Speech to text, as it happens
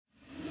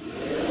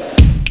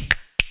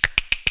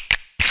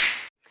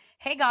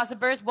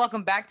Gossipers,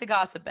 welcome back to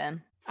Gossipin'.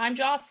 I'm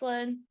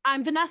Jocelyn.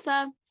 I'm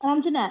Vanessa.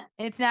 I'm Jeanette.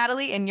 It's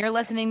Natalie, and you're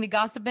listening to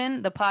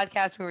Gossipin', the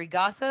podcast where we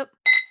gossip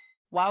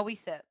while we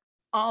sip.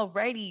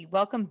 Alrighty,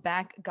 welcome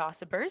back,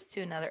 Gossipers,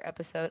 to another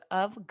episode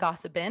of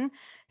Gossipin'.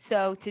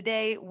 So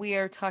today we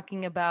are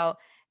talking about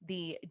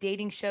the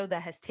dating show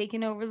that has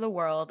taken over the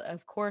world,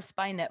 of course,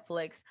 by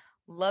Netflix,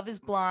 Love is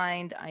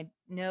Blind. I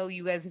know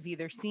you guys have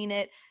either seen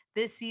it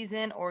this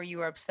season or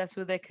you are obsessed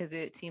with it because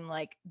it seemed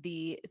like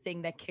the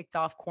thing that kicked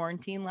off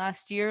quarantine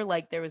last year.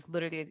 Like there was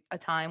literally a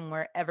time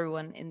where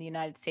everyone in the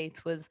United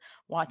States was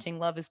watching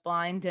Love is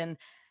Blind and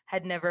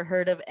had never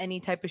heard of any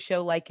type of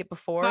show like it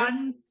before.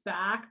 Fun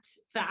fact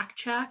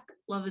check,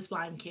 Love is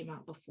Blind came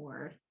out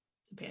before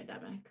the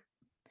pandemic.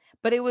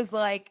 But it was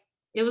like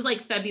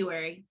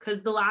February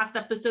because the last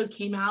episode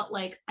came out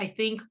I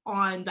think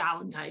on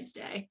Valentine's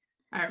Day.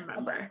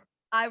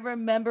 I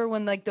remember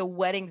when the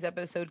weddings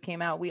episode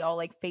came out, we all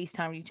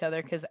FaceTimed each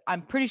other because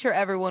I'm pretty sure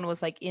everyone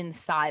was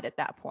inside at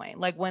that point.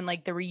 When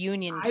the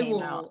reunion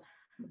came out.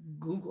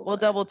 We'll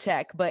double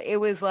check, but it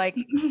was right.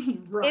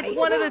 It's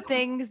one of the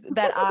things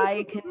that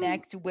I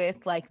connect with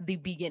the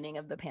beginning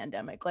of the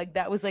pandemic.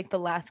 That was the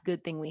last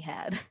good thing we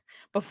had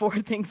before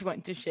things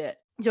went to shit.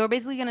 So we're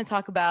basically going to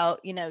talk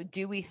about,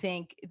 do we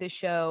think the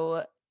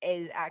show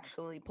is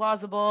actually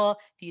plausible?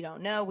 If you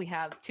don't know, we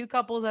have two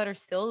couples that are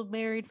still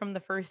married from the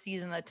first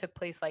season that took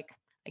place I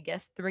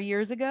guess 3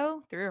 years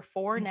ago, 3 or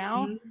 4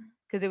 now,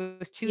 because it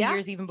was 2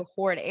 years even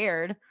before it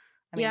aired.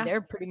 I mean,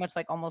 they're pretty much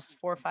almost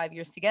 4 or 5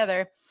 years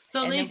together.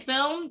 So they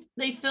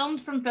filmed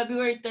from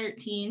February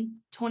 13th,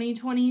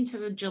 2020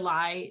 to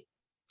July.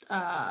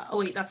 Oh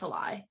wait, that's a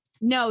lie.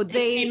 No,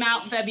 they came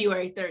out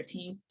February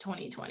 13th,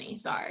 2020.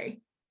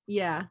 Sorry.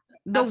 Yeah.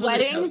 The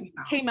weddings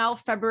came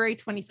out February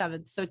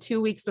 27th. So 2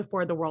 weeks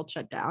before the world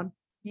shut down.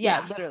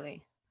 Yeah,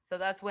 literally. So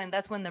that's when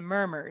the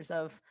murmurs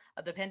of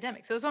the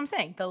pandemic. So that's what I'm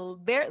saying. The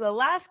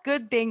last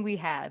good thing we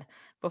had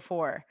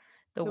before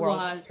the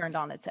world turned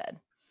on its head.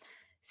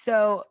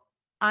 So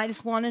I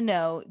just want to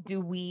know, do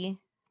we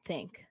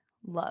think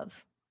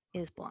love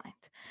is blind?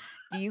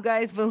 Do you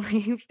guys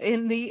believe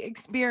in the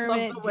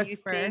experiment? Do you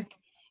think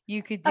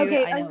you could do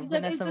it? I know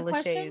Vanessa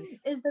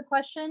is the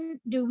question,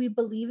 do we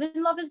believe in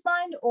Love is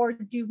Blind or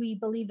do we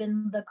believe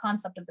in the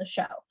concept of the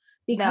show?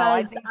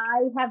 Because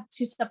I have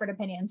two separate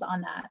opinions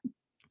on that.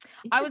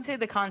 I would say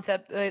the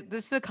concept,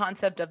 this is the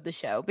concept of the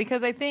show,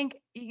 because I think,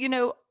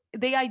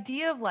 the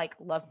idea of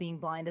love being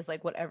blind is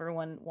what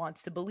everyone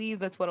wants to believe.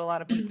 That's what a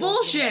lot of people. It's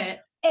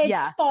bullshit.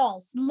 It's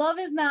false. Love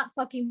is not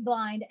fucking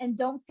blind, and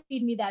don't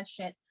feed me that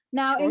shit.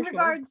 Now, in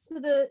regards to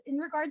the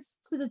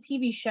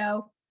TV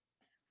show,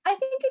 I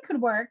think it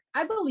could work.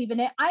 I believe in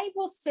it. I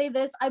will say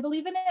this: I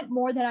believe in it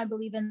more than I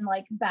believe in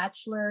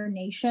Bachelor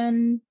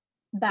Nation,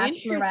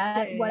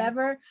 Bachelorette,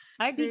 whatever.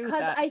 I agree because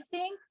with that.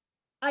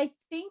 I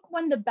think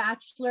when the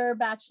Bachelor,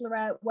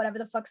 Bachelorette, whatever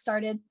the fuck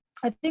started,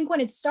 I think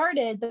when it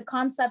started, the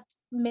concept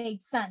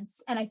made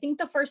sense. And I think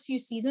the first few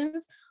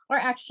seasons are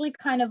actually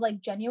kind of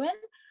genuine.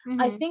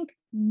 Mm-hmm. I think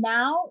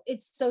now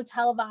it's so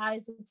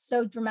televised, it's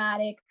so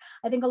dramatic.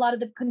 I think a lot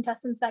of the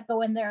contestants that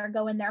go in there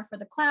for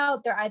the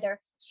clout. They're either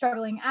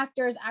struggling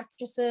actors,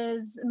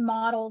 actresses,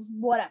 models,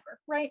 whatever,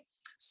 right?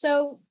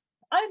 So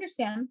I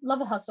understand,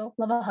 love a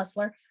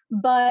hustler,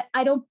 but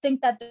I don't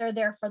think that they're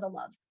there for the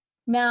love.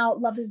 Now,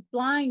 Love is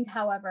Blind,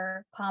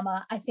 however,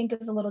 I think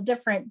is a little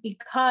different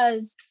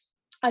because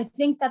I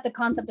think that the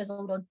concept is a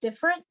little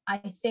different. I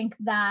think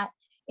that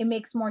it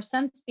makes more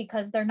sense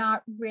because they're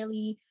not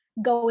really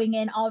going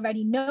in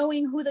already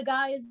knowing who the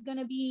guy is going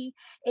to be.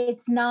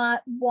 It's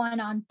not 1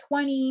 on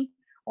 20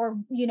 or,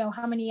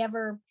 how many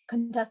ever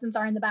contestants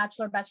are in The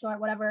Bachelor, Bachelorette,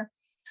 whatever.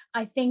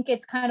 I think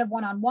it's kind of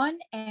 1-on-1,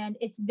 and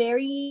it's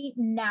very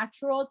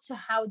natural to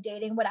how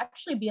dating would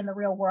actually be in the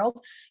real world.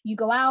 You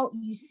go out,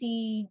 you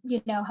see,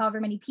 however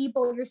many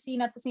people you're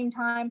seeing at the same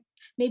time,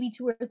 maybe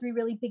 2 or 3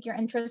 really pique your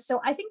interest.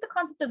 So I think the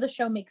concept of the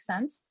show makes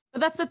sense.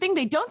 But that's the thing,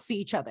 they don't see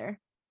each other.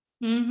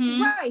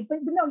 Mm-hmm. Right, but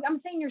no, I'm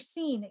saying you're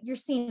seeing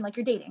like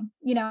you're dating,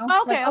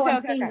 Okay, I'm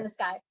seeing this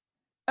guy.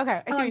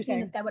 Okay, I see what you're saying.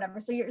 This guy, whatever.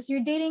 So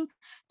you're dating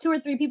 2 or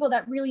 3 people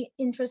that really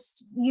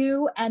interest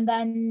you, and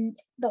then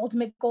the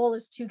ultimate goal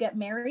is to get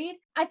married.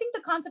 I think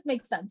the concept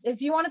makes sense.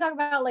 If you want to talk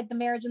about the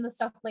marriage and the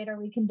stuff later,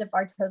 we can dip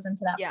our toes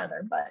into that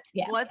further. But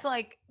yeah,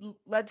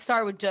 let's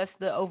start with just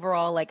the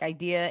overall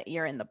idea.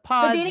 You're in the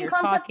pod. The dating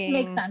concept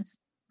makes sense.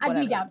 I'd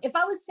be down. If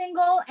I was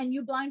single and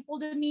you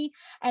blindfolded me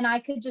and I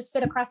could just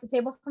sit across the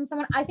table from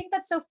someone, I think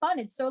that's so fun.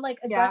 It's so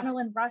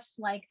adrenaline rush,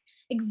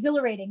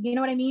 exhilarating. You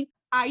know what I mean?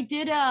 I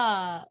did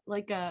a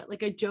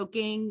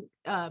joking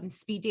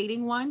speed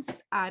dating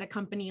once at a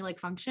company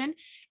function,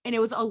 and it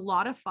was a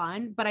lot of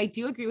fun. But I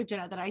do agree with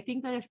Jenna that I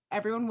think that if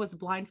everyone was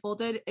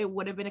blindfolded, it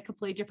would have been a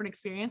completely different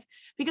experience,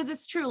 because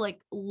it's true,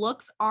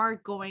 looks are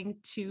going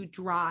to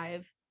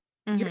drive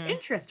your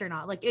interest or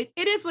not. It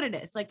is what it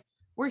is.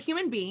 We're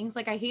human beings.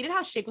 I hated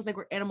how Shake was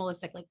we're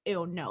animalistic.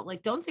 Ew, no,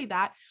 don't say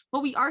that.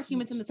 But we are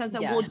humans in the sense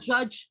that we'll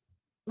judge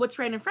what's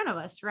right in front of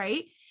us,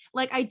 right?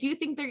 I do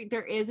think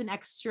there is an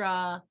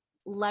extra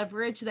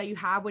leverage that you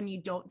have when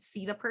you don't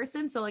see the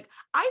person. So like,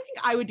 I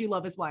think I would do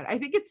Love is Blind. I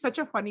think it's such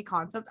a funny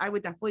concept. I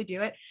would definitely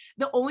do it.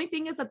 The only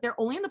thing is that they're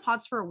only in the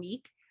pods for a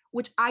week,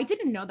 which I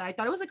didn't know that. I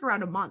thought it was like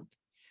around a month.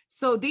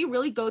 So they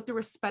really go through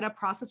a sped up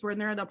process where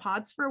they're in the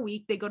pods for a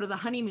week. They go to the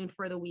honeymoon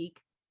for the week.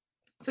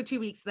 So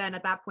 2 weeks then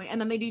at that point, and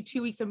then they do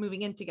 2 weeks of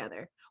moving in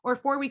together, or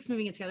 4 weeks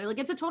moving in together. Like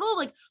it's a total of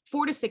like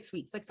 4 to 6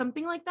 weeks, like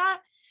something like that.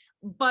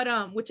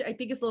 But which I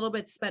think is a little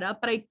bit sped up.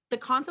 But the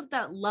concept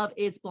that love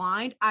is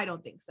blind, I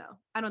don't think so.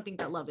 I don't think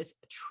that love is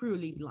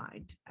truly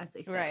blind, as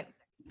they say. Right.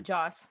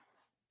 Joss.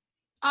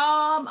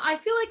 I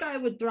feel like I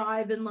would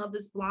thrive in Love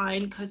is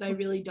Blind because I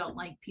really don't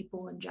like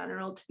people in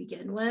general to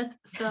begin with.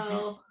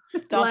 So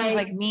Dawson's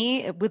like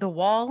me with a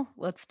wall.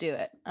 Let's do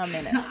it. I'm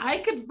in it. I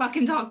could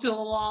fucking talk to a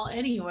wall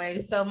anyway,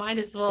 so might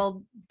as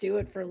well do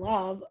it for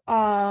love.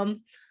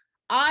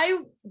 I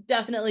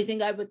definitely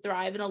think I would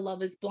thrive in a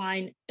Love is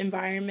Blind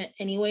environment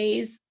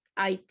anyways.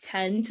 I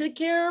tend to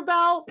care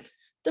about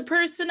the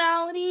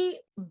personality,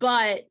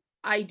 but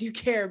I do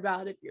care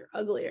about if you're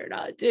ugly or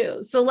not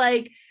too. So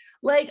like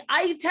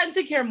I tend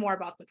to care more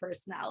about the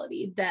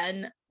personality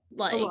than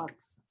like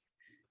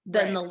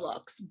the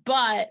looks,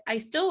 but I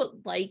still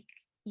would like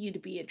you to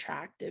be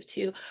attractive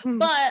too.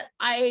 But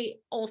I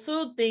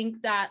also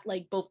think that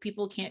like both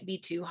people can't be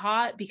too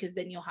hot because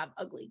then you'll have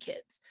ugly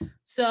kids.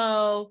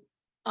 So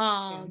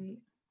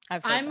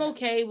I'm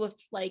okay with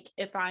like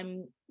if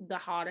I'm the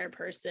hotter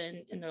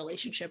person in the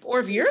relationship, or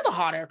if you're the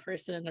hotter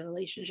person in the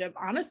relationship.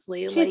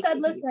 Honestly, she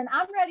said, "Listen,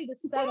 I'm ready to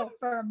settle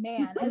for a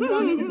man as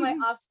long as my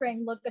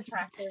offspring look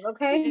attractive."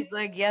 Okay, she's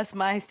like, "Yes,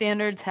 my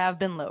standards have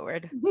been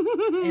lowered,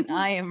 and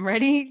I am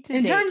ready to."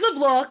 In terms of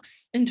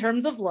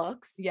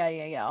looks,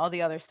 yeah, all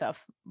the other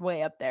stuff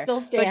way up there.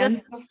 Still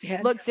stands.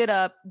 Looked it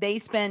up. They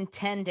spend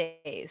 10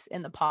 days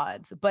in the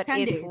pods, but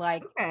it's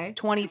like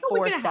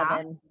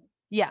 24/7.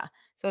 Yeah.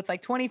 So it's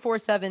like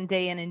 24/7,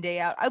 day in and day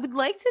out. I would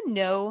like to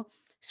know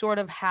sort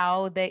of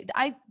how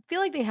I feel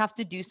like they have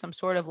to do some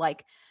sort of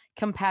like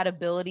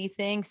compatibility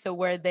thing. So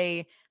where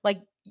they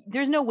like,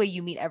 there's no way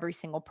you meet every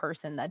single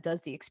person that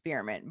does the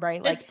experiment,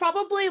 right? Like it's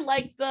probably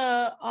like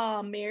the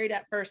Married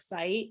at First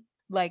Sight.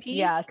 Like, piece.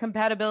 Yeah,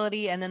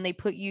 compatibility. And then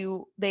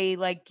they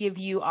like give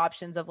you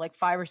options of like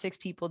 5 or 6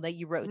 people that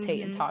you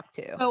rotate and talk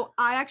to. So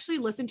I actually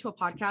listened to a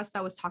podcast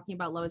that was talking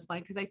about Love is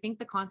Blind because I think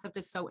the concept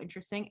is so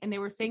interesting. And they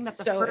were saying that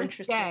the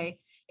first day,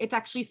 it's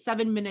actually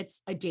 7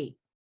 minutes a date.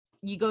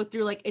 You go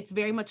through like, it's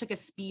very much like a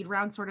speed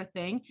round sort of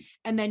thing.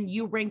 And then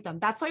you rank them.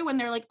 That's why when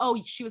they're like,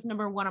 oh, she was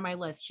number 1 on my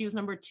list, she was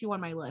number 2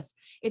 on my list,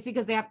 it's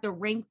because they have to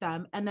rank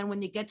them. And then when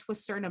they get to a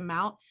certain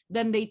amount,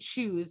 then they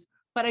choose.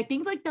 But I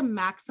think like the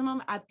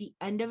maximum at the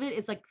end of it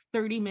is like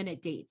 30-minute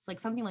dates, like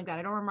something like that.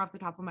 I don't remember off the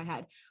top of my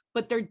head,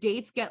 but their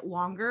dates get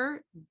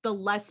longer, the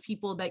less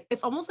people that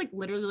it's almost like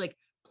literally like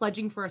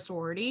pledging for a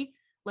sorority.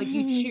 Like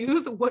you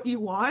choose what you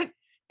want.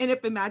 And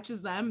if it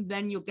matches them,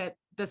 then you'll get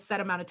the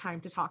set amount of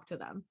time to talk to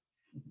them,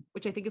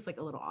 which I think is like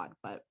a little odd,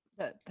 but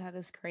that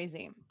is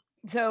crazy.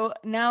 So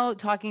now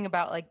talking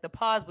about like the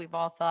pause, we've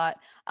all thought,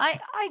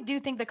 I do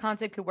think the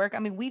concept could work. I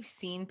mean, we've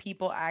seen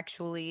people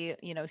actually,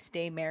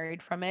 stay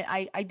married from it.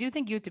 I do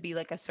think you have to be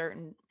like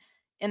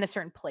in a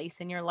certain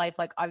place in your life.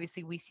 Like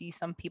obviously we see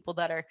some people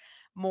that are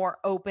more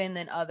open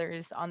than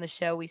others on the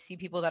show. We see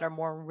people that are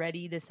more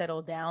ready to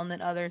settle down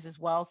than others as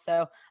well.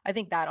 So I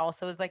think that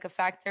also is like a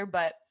factor.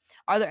 But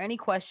are there any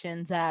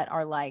questions that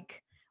are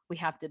like, we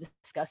have to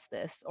discuss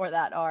this, or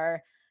that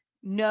are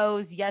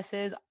no's,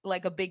 yeses?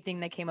 Like a big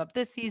thing that came up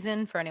this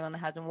season for anyone that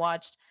hasn't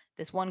watched,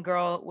 this one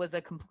girl was a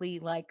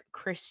complete like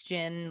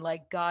Christian,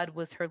 like God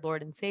was her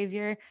Lord and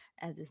Savior,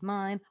 as is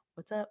mine.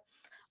 What's up?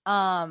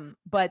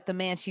 But the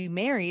man she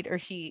married, or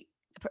she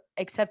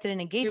accepted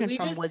an engagement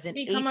from, was an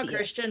atheist. A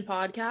Christian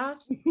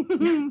podcast?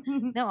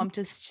 No, I'm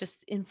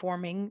just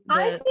informing.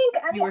 I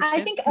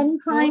think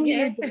anytime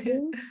you're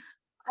dating,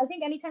 I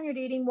think anytime you're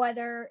dating,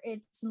 whether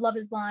it's Love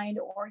is Blind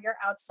or you're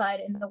outside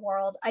in the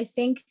world, I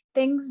think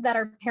things that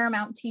are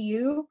paramount to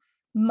you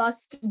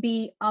must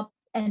be up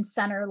and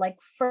center. Like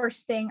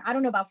first thing, I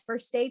don't know about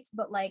first dates,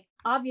 but like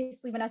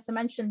obviously Vanessa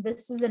mentioned,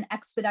 this is an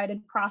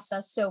expedited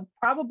process. So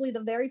probably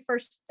the very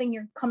first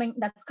thing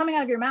that's coming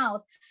out of your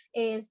mouth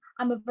is,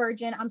 I'm a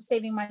virgin, I'm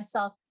saving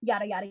myself,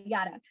 yada, yada,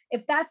 yada.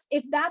 If that's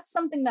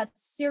something that's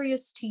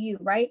serious to you,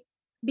 right?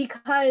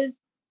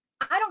 Because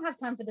I don't have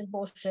time for this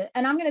bullshit.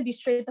 And I'm going to be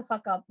straight the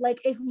fuck up. Like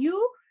if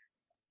you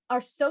are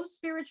so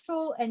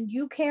spiritual and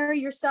you carry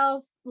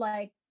yourself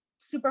like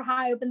super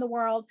high up in the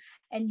world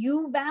and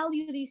you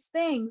value these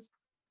things,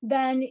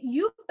 then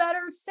you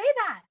better say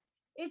that.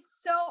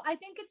 I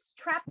think it's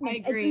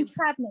entrapment. It's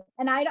entrapment.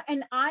 And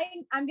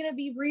I'm going to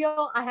be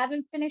real. I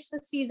haven't finished the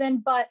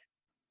season, but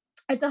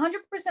it's 100%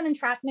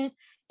 entrapment.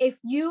 If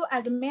you,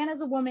 as a man, as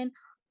a woman,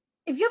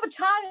 if you have a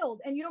child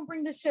and you don't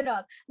bring this shit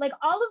up, like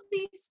all of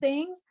these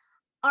things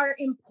are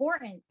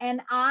important. And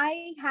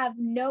I have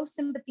no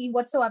sympathy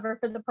whatsoever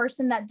for the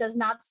person that does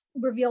not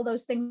reveal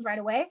those things right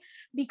away,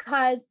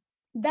 because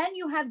then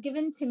you have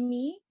given to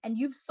me and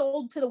you've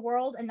sold to the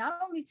world, and not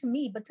only to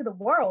me, but to the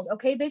world.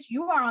 Okay, bitch,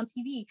 you are on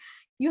TV.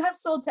 You have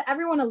sold to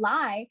everyone a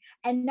lie,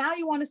 and now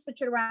you want to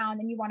switch it around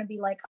and you want to be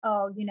like,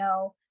 oh,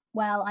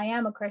 well, I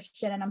am a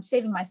Christian and I'm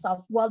saving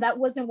myself. Well, that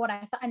wasn't what I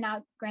thought. And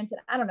now, granted,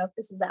 I don't know if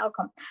this is the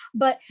outcome,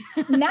 but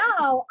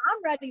now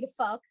I'm ready to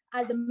fuck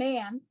as a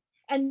man.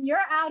 And you're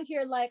out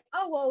here like,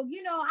 oh, well,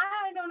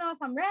 I don't know if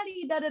I'm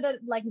ready. Da, da, da.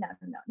 Like, no.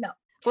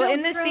 Well, Children,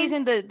 in this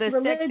season, the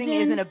sex thing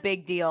religion. isn't a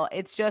big deal.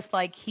 It's just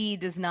like he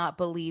does not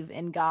believe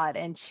in God,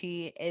 and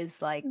she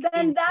is like.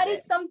 Then that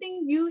is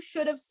something you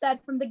should have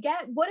said from the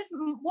get. What if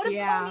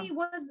homie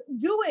was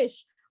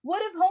Jewish?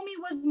 What if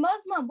homie was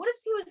Muslim? What if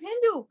he was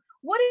Hindu?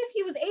 What if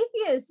he was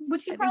atheist?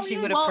 Which he probably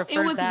is. Well, it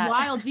was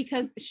wild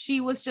because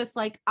she was just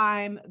like,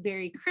 I'm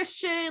very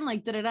Christian,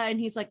 like da-da-da. And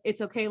he's like,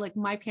 it's okay. Like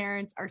my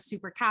parents are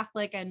super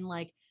Catholic and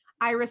like,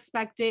 I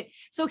respect it.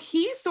 So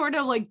he sort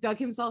of like dug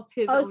himself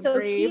his own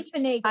grave.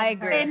 I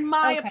agree. In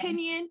my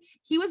opinion,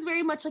 he was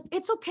very much like,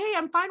 it's okay.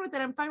 I'm fine with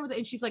it.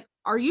 And she's like,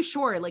 are you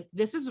sure? Like,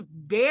 this is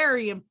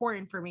very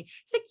important for me.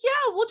 He's like,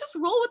 yeah, we'll just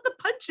roll with the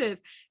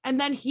punches. And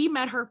then he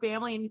met her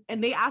family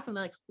and they asked him,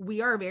 like,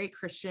 we are a very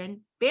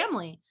Christian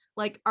family.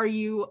 Like, are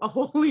you a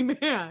holy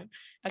man?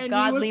 A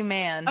godly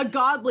man. A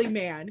godly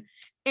man.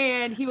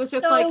 And he was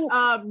just like,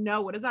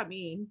 no, what does that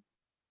mean?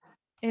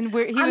 And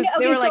they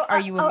were like, are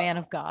you a man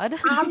of God?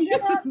 I'm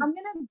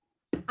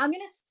gonna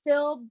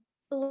still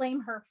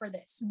blame her for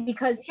this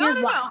because here's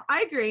why. No,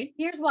 I agree.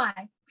 Here's why.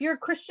 If you're a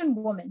Christian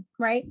woman,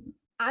 right?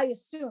 I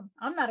assume,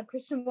 I'm not a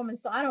Christian woman,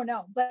 so I don't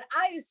know, but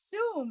I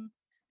assume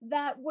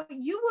that what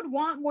you would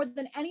want more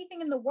than anything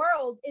in the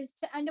world is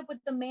to end up with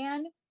the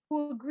man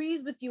who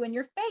agrees with you in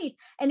your faith.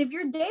 And if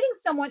you're dating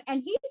someone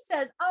and he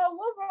says, oh,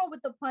 we'll roll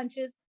with the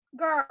punches,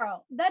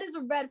 girl, that is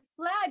a red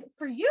flag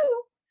for you.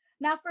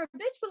 Now, for a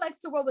bitch who likes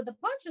to roll with the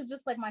punches,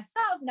 just like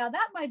myself, now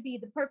that might be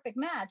the perfect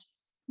match.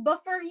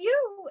 But for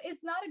you,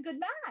 it's not a good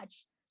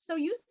match. So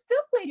you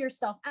still played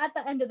yourself at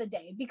the end of the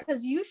day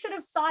because you should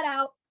have sought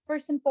out,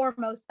 first and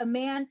foremost, a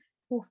man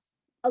who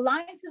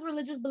aligns his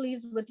religious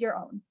beliefs with your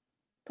own.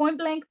 Point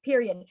blank,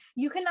 period.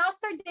 You cannot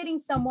start dating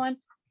someone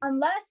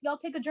unless y'all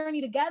take a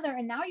journey together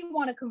and now you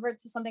want to convert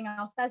to something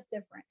else. That's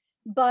different.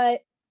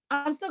 But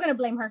I'm still going to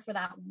blame her for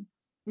that one.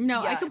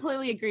 No, yeah. I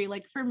completely agree.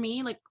 Like for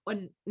me, like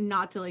when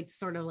not to like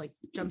sort of like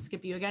jump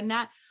skip you again,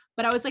 Nat,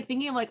 but I was like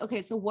thinking of like,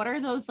 okay, so what are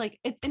those like,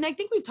 and I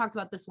think we've talked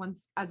about this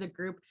once as a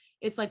group.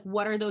 It's like,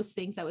 what are those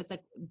things that was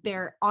like,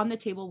 they're on the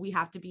table, we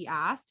have to be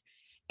asked.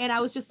 And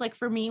I was just like,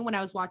 for me, when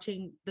I was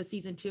watching the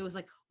season 2, it was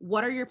like,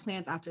 what are your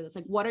plans after this?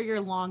 Like, what are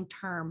your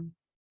long-term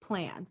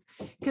plans?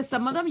 Because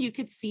some of them you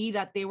could see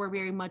that they were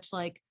very much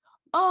like,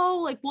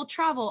 oh, like we'll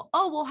travel.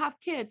 Oh, we'll have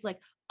kids. Like,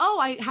 oh,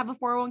 I have a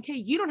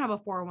 401k. You don't have a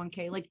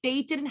 401k. Like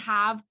they didn't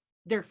have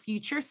their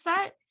future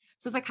set.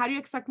 So it's like, how do you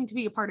expect me to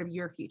be a part of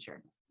your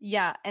future?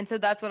 Yeah. And so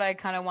that's what I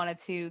kind of wanted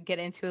to get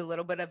into a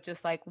little bit of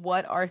just like,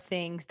 what are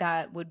things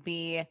that would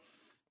be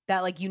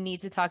that like you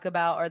need to talk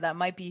about or that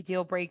might be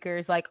deal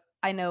breakers? Like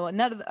I know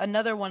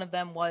another one of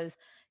them was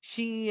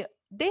they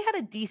had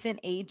a decent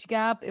age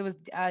gap. It was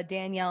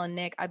Danielle and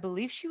Nick. I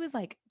believe she was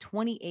like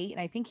 28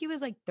 and I think he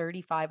was like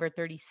 35 or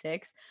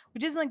 36,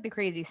 which isn't like the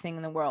craziest thing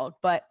in the world,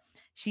 but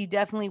she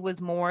definitely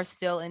was more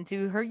still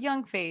into her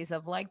young phase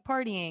of like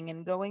partying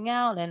and going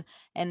out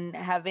and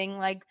having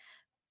like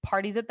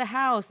parties at the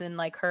house and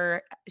like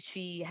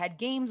she had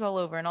games all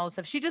over and all this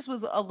stuff. She just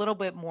was a little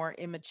bit more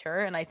immature.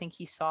 And I think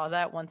he saw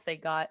that once they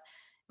got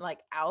like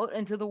out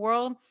into the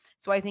world.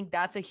 So I think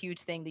that's a huge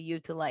thing that you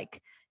have to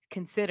like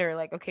consider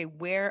like, okay,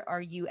 where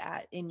are you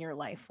at in your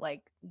life?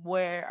 Like,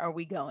 where are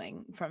we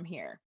going from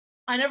here?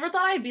 I never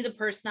thought I'd be the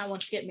person that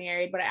wants to get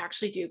married, but I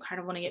actually do kind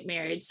of want to get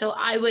married. So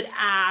I would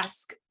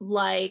ask,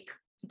 like,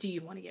 do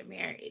you want to get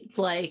married?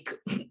 Like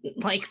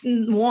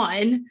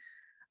one.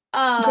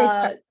 Great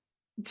start.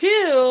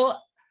 2,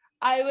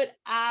 I would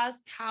ask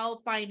how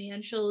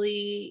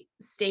financially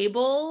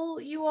stable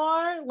you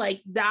are.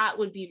 Like that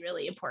would be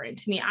really important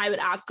to me. I would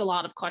ask a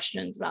lot of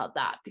questions about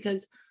that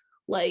because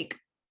like,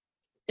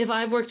 if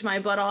I've worked my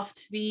butt off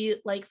to be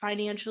like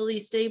financially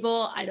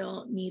stable, I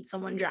don't need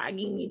someone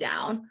dragging me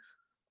down.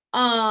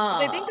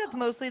 I think that's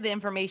mostly the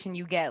information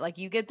you get. Like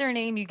you get their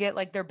name, you get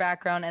like their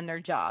background and their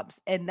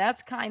jobs. And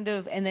that's and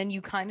then you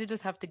kind of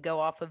just have to go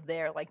off of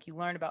there. Like you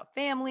learn about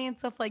family and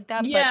stuff like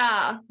that.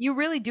 Yeah. But you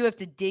really do have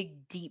to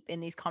dig deep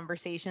in these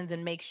conversations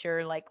and make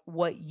sure like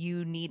what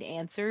you need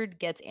answered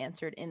gets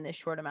answered in this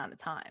short amount of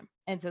time.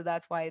 And so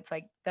that's why it's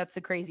like, that's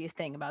the craziest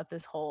thing about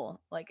this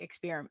whole like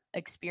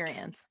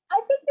experience.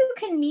 I think you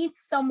can meet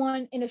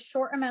someone in a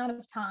short amount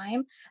of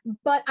time,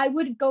 but I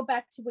would go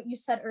back to what you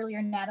said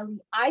earlier, Natalie.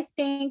 I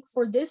think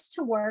for this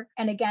to work,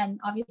 and again,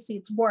 obviously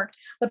it's worked,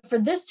 but for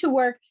this to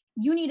work,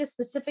 you need a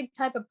specific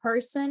type of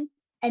person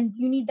and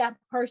you need that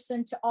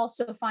person to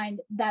also find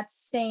that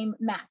same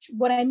match.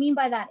 What I mean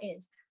by that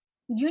is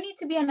you need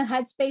to be in a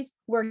headspace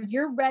where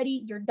you're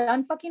ready, you're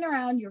done fucking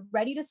around, you're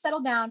ready to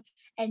settle down,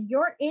 and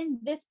you're in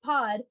this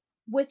pod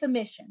with a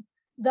mission.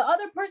 The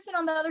other person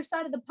on the other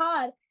side of the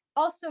pod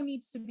also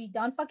needs to be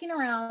done fucking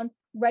around,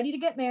 ready to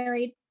get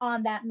married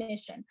on that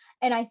mission.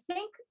 And I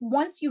think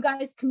once you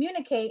guys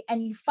communicate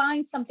and you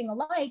find something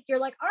alike, you're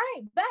like, all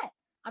right, bet.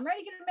 I'm ready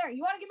to get married.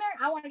 You want to get married?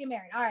 I want to get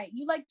married. All right.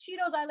 You like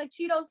Cheetos? I like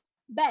Cheetos.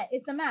 Bet.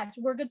 It's a match.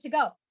 We're good to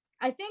go.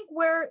 I think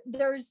where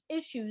there's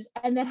issues,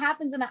 and that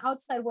happens in the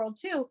outside world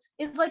too,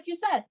 is like you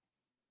said,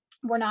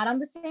 we're not on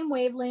the same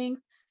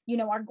wavelength. You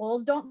know, our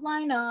goals don't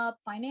line up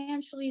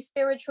financially,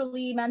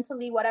 spiritually,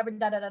 mentally, whatever,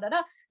 da, da, da, da,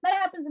 da. That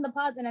happens in the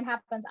pods and it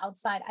happens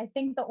outside. I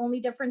think the only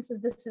difference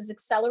is this is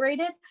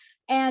accelerated,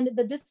 and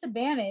the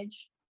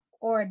disadvantage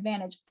or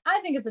advantage, I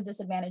think it's a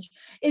disadvantage,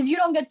 is you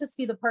don't get to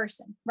see the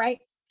person, right?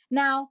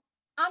 Now,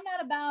 I'm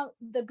not about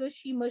the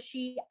gushy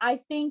mushy. I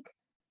think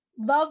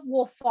love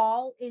will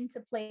fall into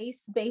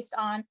place based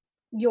on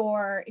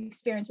your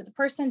experience with the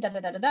person, da,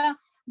 da, da, da, da.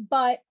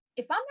 But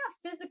if I'm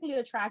not physically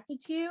attracted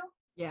to you,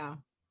 yeah.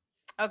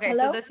 Okay,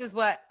 Hello? so this is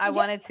what I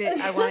wanted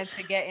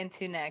to get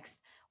into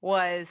next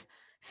was,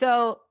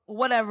 so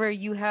whatever,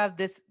 you have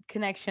this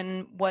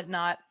connection,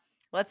 whatnot.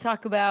 Let's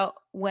talk about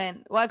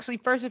actually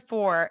first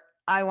before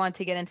I want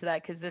to get into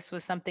that, because this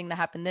was something that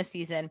happened this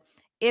season.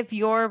 If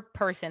your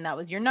person that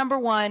was your number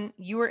one,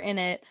 you were in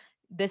it,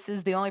 this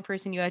is the only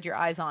person you had your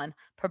eyes on,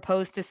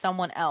 proposed to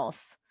someone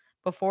else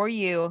before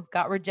you,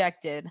 got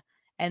rejected,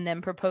 and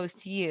then proposed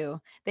to you,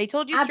 they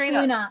told you straight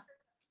absolutely up. not.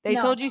 They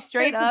No, told you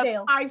straight up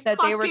I that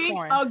they were fucking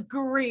torn.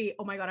 agree.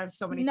 Oh my God, I have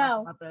so many thoughts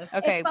No. about this.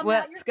 Okay, If I'm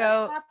let's not your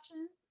go. first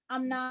option,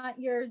 I'm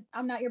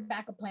not your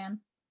backup plan.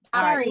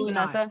 All right, Absolutely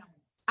not. Vanessa.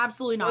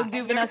 Absolutely We'll not. do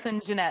And Vanessa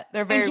and Jeanette.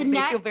 They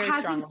Jeanette feel very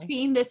hasn't strongly.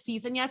 seen this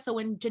season yet. So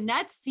when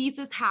Jeanette sees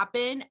this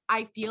happen,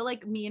 I feel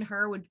like me and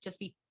her would just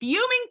be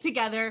fuming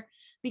together,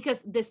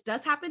 because this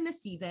does happen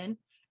this season.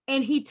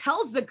 And he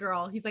tells the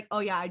girl, he's like, oh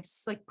yeah, I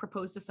just like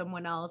proposed to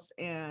someone else,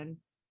 and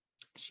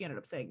she ended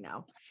up saying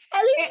no.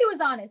 At least he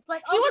was honest.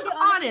 Like, He I'll was give you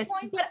honesty honest,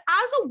 points. but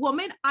as a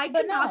woman, I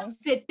But cannot no.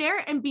 sit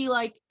there and be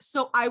like,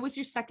 so I was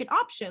your second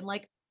option.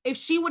 Like, if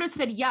she would have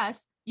said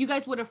yes, you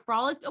guys would have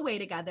frolicked away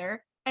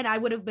together, and I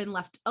would have been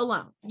left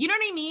alone. You know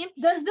what I mean?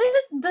 Does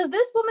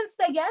this woman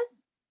say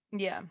yes?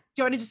 Yeah. Do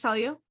you want me to just tell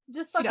you?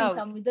 Just fucking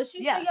tell me. Does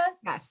she say yes?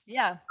 Yes.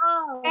 Yeah.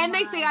 Oh, And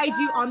they say my I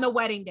do God. on the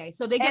wedding day.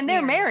 So they get And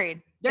they're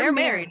married. They're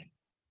married.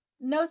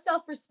 No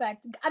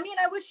self-respect. I mean,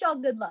 I wish y'all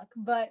good luck,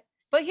 but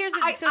But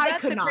I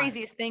that's could the not.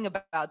 craziest thing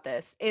about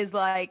this is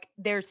like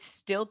they're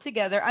still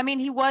together. I mean,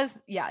 he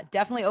was,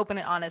 definitely open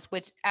and honest,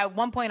 which at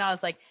one point I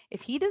was like,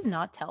 if he does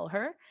not tell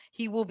her,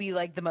 he will be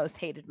like the most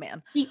hated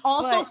man. He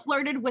also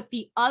flirted with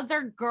the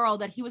other girl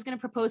that he was going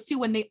to propose to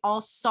when they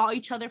all saw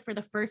each other for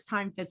the first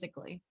time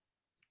physically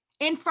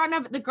in front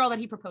of the girl that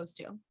he proposed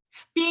to,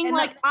 being And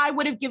like, I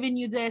would have given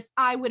you this,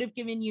 I would have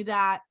given you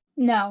that.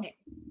 no.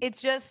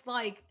 It's just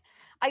like,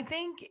 I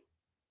think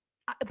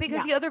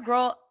because the other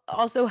girl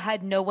also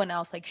had no one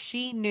else. Like,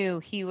 she knew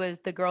he was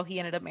the girl he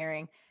ended up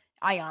marrying,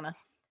 Ayana.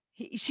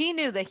 She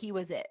knew that he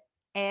was it.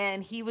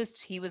 And he was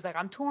like,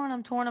 I'm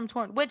torn,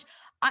 which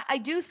I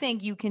do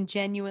think you can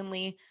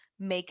genuinely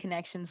make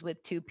connections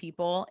with two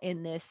people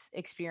in this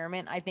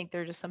experiment. I think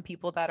there's just some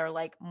people that are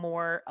like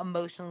more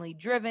emotionally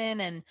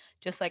driven and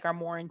just like are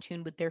more in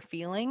tune with their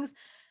feelings.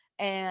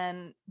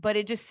 But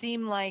it just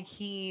seemed like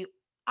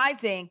I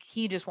think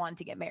he just wanted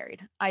to get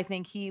married. I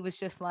think he was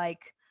just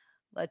like,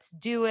 let's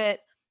do it.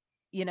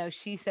 You know,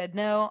 she said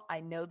no. I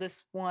know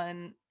this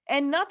one.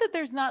 And not that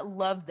there's not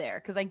love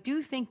there, because I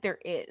do think there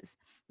is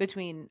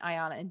between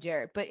Ayana and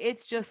Jared. But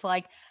it's just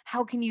like,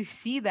 how can you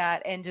see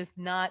that and just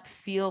not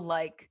feel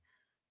like,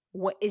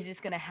 what is this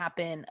going to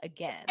happen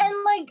again? And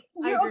like,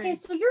 you're okay,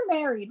 so you're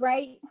married,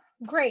 right?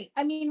 Great.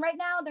 I mean, right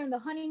now they're in the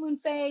honeymoon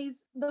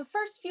phase. The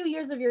first few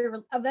years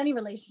of any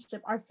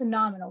relationship are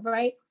phenomenal,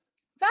 right?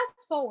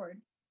 Fast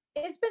forward.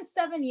 It's been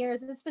 7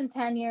 years. It's been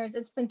 10 years.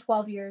 It's been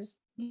 12 years.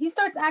 He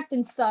starts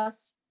acting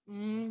sus.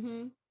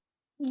 Mm-hmm.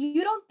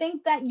 You don't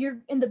think that you're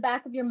in the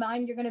back of your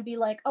mind, you're going to be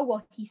like, oh,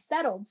 well, he's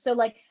settled. So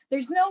like,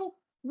 there's no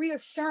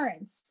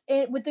reassurance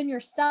within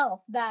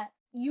yourself that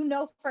you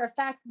know for a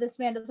fact this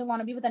man doesn't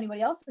want to be with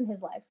anybody else in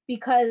his life,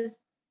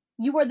 because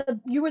you were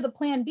the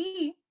plan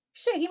B.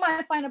 Shit, he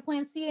might find a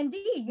plan C and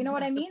D. You know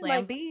what I mean?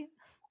 Plan B.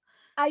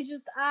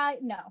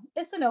 No,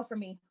 it's a no for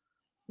me.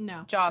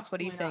 No. Joss, what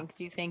do you think?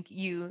 Do you think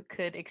you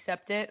could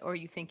accept it, or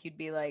you think you'd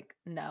be like,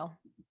 no,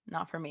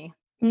 not for me?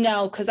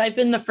 No, because I've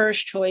been the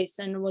first choice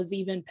and was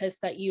even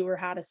pissed that you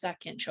had a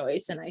second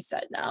choice and I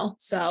said no.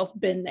 So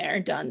been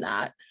there, done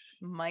that.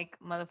 Mic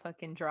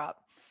motherfucking drop.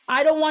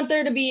 I don't want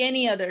there to be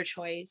any other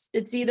choice.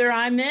 It's either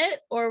I'm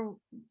it or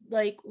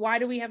like, why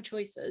do we have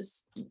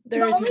choices? The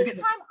only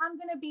time I'm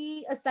going to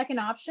be a second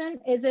option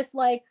is if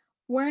like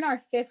we're in our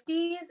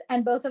 50s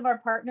and both of our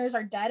partners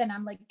are dead and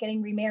I'm like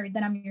getting remarried,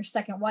 then I'm your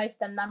second wife,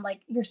 then I'm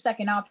like your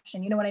second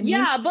option. You know what I mean?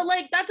 Yeah, but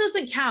like that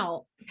doesn't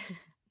count.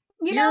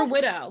 You're a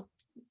widow.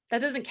 That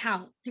doesn't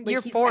count.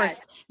 Like,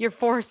 you're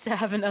forced to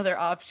have another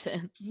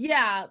option.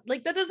 Yeah,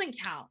 like that doesn't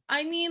count.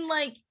 I mean,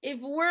 like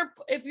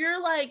if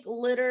you're like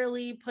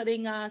literally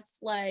putting us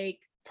like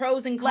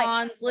pros and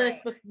cons list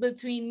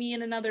between me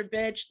and another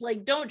bitch,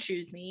 like don't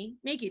choose me.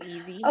 Make it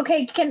easy.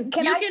 Okay, can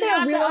I say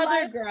have a real the life?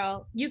 other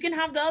girl? You can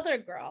have the other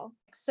girl.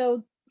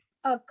 So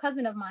a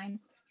cousin of mine,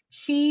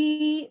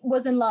 she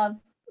was in love,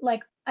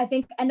 like I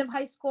think end of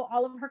high school,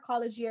 all of her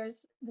college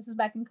years. This is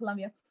back in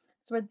Colombia.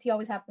 That's where the tea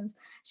always happens.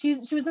 She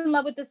was in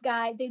love with this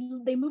guy.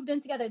 They moved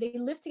in together. They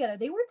lived together.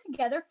 They were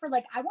together for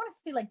like, I want to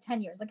say like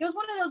 10 years. Like it was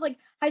one of those like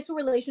high school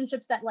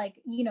relationships that like,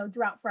 you know,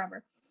 drew out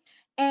forever.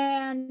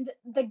 And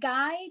the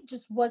guy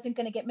just wasn't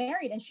going to get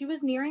married. And she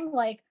was nearing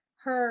like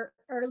her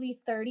early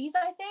 30s,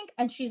 I think.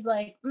 And she's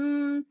like,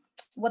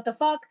 what the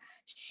fuck?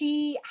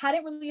 She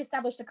hadn't really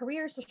established a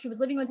career. So she was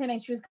living with him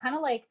and she was kind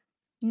of like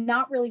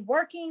not really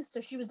working. So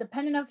she was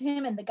dependent of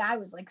him and the guy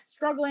was like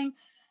struggling.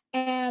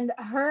 And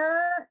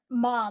her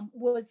mom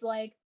was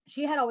like,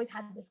 she had always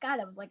had this guy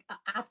that was like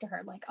after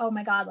her, like, oh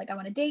my God, like I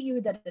want to date you.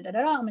 Da, da, da,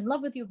 da, da, I'm in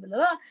love with you. Blah, blah,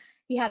 blah.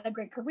 He had a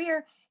great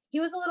career. He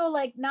was a little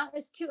like not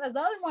as cute as the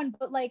other one,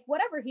 but like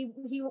whatever.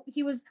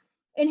 He was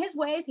in his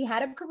ways. He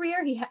had a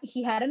career.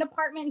 He had an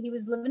apartment. He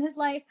was living his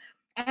life.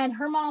 And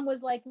her mom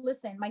was like,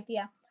 listen, my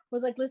tia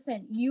was like,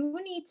 listen, you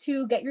need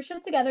to get your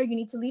shit together. You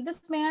need to leave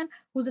this man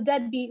who's a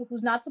deadbeat,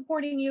 who's not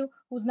supporting you,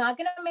 who's not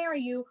going to marry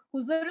you,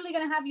 who's literally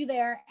going to have you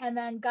there. And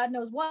then God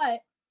knows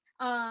what.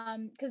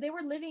 Because they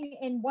were living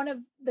in one of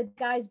the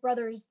guy's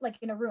brothers, like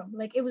in a room.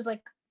 Like it was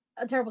like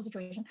a terrible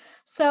situation.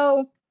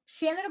 So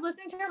she ended up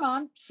listening to her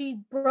mom. She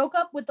broke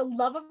up with the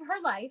love of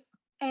her life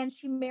and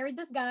she married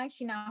this guy.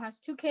 She now has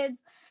 2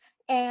 kids.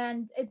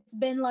 And it's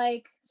been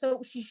like,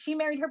 so she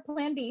married her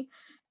plan B.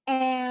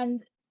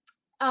 And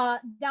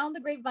down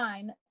the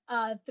grapevine,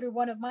 through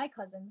one of my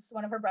cousins,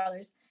 one of her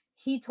brothers,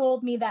 he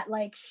told me that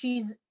like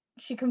she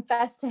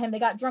confessed to him. They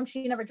got drunk.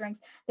 She never drinks.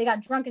 They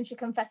got drunk and she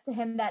confessed to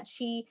him that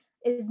she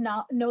is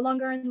no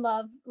longer in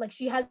love. Like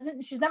she's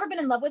never been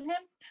in love with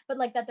him, but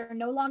like that they're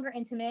no longer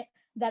intimate,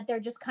 that they're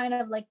just kind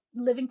of like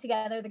living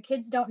together. The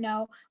kids don't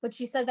know, but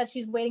she says that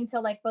she's waiting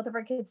till like both of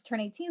her kids turn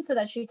 18 so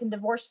that she can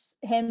divorce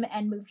him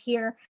and move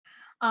here.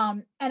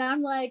 And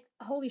I'm like,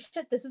 holy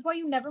shit, this is why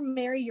you never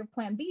marry your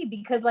plan B,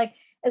 because like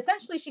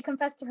essentially she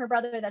confessed to her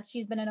brother that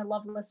she's been in a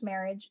loveless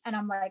marriage. And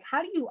I'm like,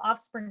 how do you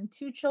offspring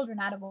 2 children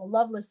out of a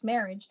loveless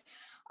marriage?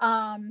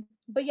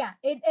 But yeah,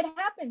 it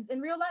happens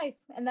in real life.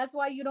 And that's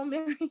why you don't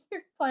marry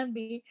your plan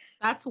B.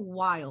 That's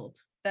wild.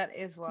 That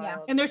is wild. Yeah.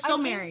 And they're still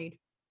married.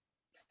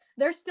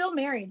 They're still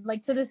married.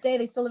 Like to this day,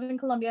 they still live in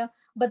Colombia,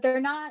 but they're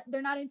not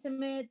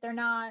intimate. They're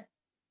not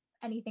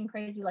anything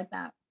crazy like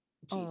that.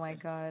 Jesus. Oh my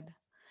God.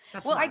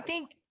 That's well, wild. I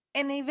think,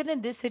 and even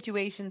in this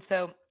situation,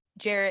 so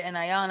Jarrett and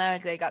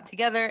Ayana, they got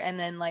together, and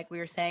then like we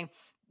were saying,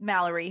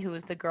 Mallory, who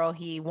was the girl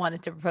he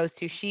wanted to propose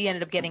to, she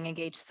ended up getting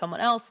engaged to someone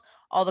else.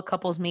 All the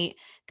couples meet,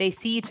 they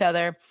see each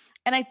other.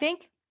 And I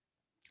think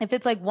if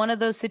it's like one of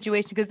those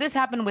situations, because this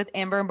happened with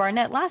Amber and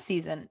Barnett last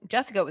season,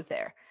 Jessica was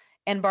there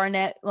and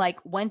Barnett like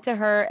went to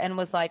her and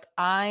was like,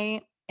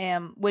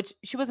 which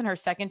she wasn't her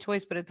second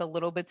choice, but it's a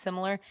little bit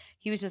similar.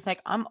 He was just like,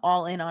 I'm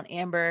all in on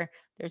Amber.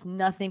 There's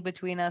nothing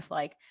between us.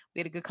 Like we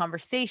had a good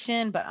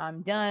conversation, but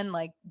I'm done.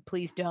 Like,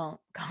 please don't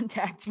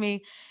contact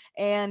me.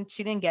 And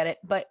she didn't get it.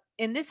 But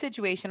in this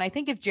situation, I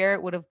think if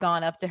Jarrett would have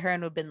gone up to her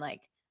and would have been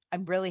like,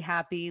 I'm really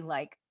happy.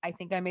 Like, I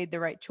think I made the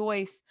right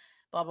choice,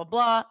 blah, blah,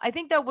 blah. I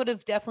think that would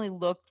have definitely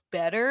looked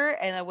better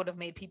and that would have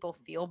made people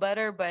feel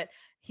better. But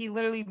he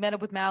literally met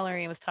up with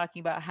Mallory and was talking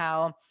about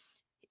how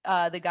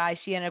the guy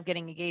she ended up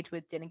getting engaged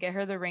with didn't get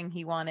her the ring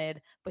he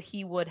wanted, but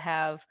he would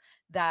have,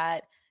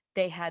 that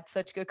they had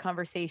such good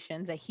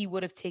conversations that he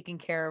would have taken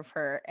care of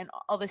her and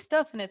all this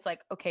stuff. And it's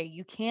like, okay,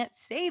 you can't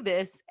say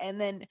this and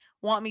then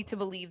want me to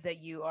believe that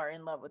you are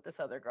in love with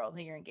this other girl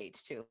that you're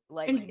engaged to.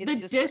 Like, and it's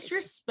the just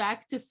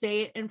disrespect crazy to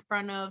say it in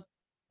front of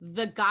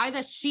the guy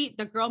that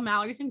the girl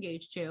Mallory's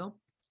engaged to,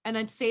 and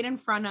then say it in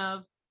front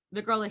of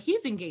the girl that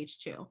he's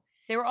engaged to.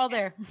 They were all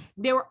there.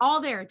 They were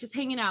all there just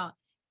hanging out.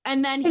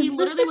 And then he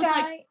literally was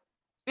like,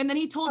 and then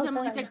he told him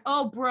like,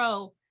 oh,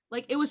 bro,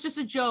 like it was just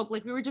a joke.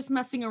 Like we were just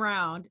messing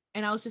around.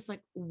 And I was just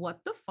like, what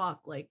the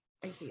fuck? Like,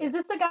 is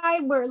this the guy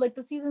where like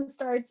the season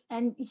starts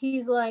and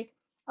he's like,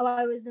 oh,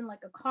 I was in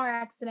like a car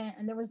accident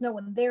and there was no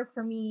one there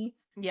for me.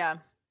 Yeah.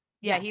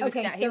 Yeah. He was,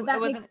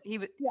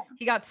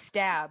 he got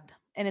stabbed.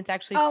 And it's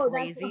actually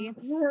crazy.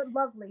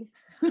 Lovely.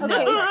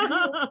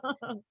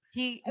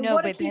 Okay.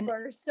 But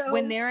then so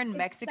when they're in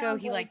Mexico,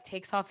 he like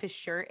takes off his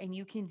shirt and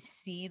you can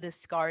see the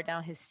scar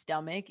down his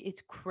stomach.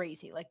 It's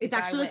crazy. Like it's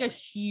actually like a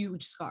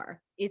huge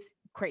scar. It's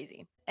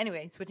crazy.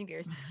 Anyway, switching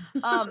gears.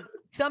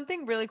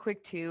 Something really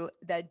quick too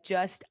that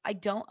just I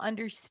don't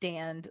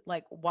understand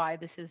like why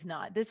this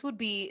would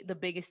be the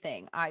biggest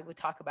thing I would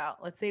talk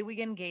about. Let's say we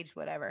get engaged,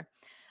 whatever.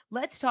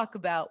 Let's talk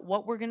about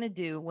what we're going to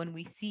do when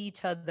we see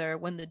each other,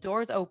 when the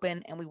doors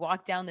open and we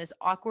walk down this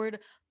awkward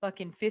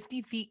fucking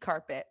 50 feet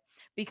carpet,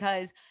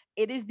 because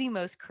it is the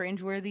most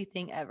cringeworthy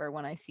thing ever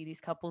when I see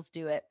these couples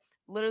do it.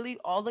 Literally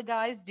all the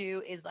guys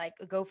do is like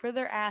go for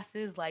their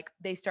asses. Like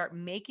they start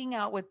making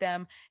out with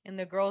them and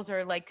the girls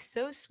are like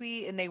so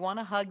sweet and they want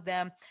to hug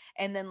them.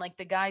 And then like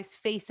the guy's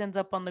face ends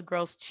up on the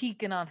girl's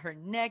cheek and on her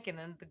neck. And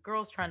then the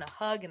girl's trying to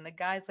hug and the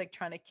guy's like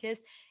trying to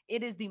kiss.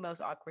 It is the most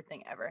awkward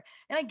thing ever.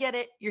 And I get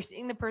it. You're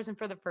seeing the person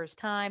for the first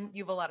time.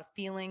 You have a lot of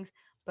feelings,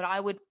 but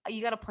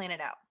you got to plan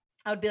it out.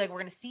 I would be like, we're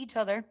going to see each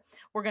other.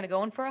 We're going to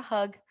go in for a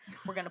hug.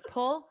 We're going to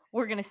pull.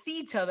 We're going to see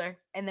each other.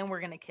 And then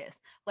we're going to kiss.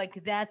 Like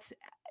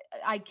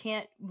I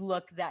can't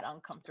look that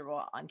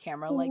uncomfortable on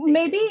camera. Like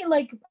maybe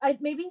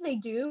maybe they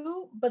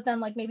do, but then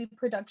like maybe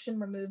production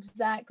removes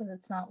that because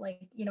it's not like,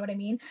 you know what I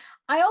mean?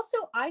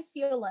 I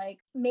feel like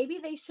maybe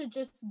they should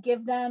just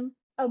give them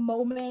a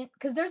moment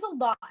because there's a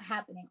lot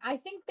happening. I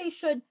think they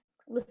should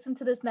listen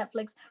to this,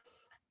 Netflix.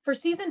 For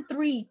season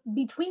 3,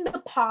 between the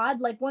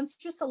pod, like once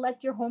you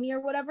select your homie or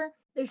whatever,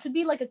 there should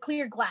be like a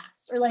clear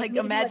glass or like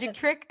a magic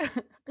trick,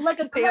 like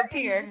a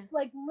curtain just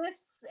like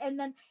lifts, and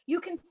then you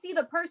can see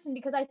the person,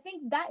 because I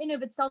think that in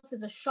of itself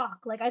is a shock.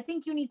 Like I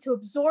think you need to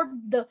absorb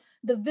the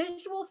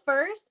visual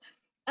first,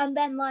 and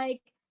then like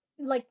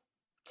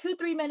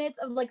 2-3 minutes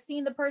of like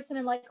seeing the person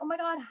and like, oh my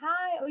god,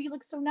 hi, oh you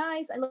look so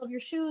nice, I love your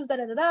shoes, da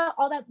da da da,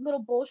 all that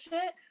little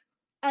bullshit.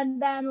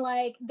 And then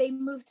like they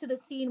move to the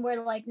scene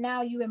where like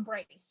now you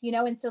embrace, you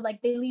know, and so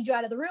like they lead you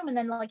out of the room, and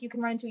then like you can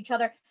run into each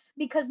other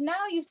because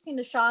now you've seen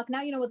the shock,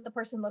 now you know what the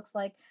person looks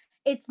like.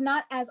 It's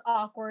not as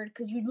awkward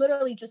because you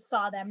literally just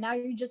saw them. Now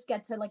you just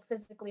get to like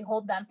physically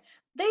hold them.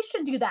 They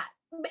should do that.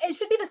 It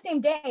should be the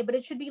same day, but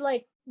it should be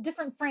like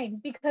different frames,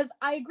 because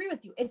I agree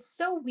with you. It's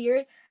so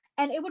weird.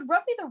 And it would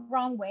rub me the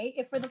wrong way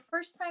if for the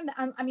first time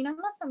that I mean,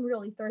 unless I'm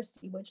really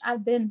thirsty, which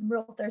I've been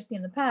real thirsty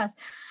in the past.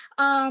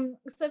 So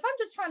if I'm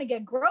just trying to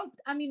get groped,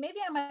 I mean, maybe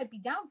I might be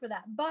down for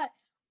that. But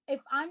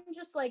if I'm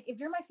just like, if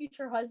you're my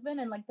future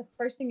husband and like the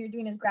first thing you're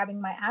doing is grabbing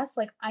my ass,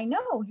 like I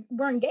know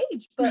we're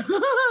engaged, but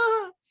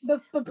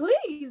but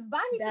please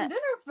buy me some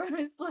dinner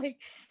first. Like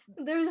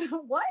there's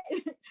what?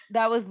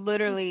 That was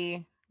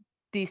literally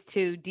these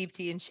two, Deep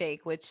Tea and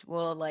Shake, which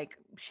will like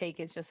Shake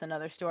is just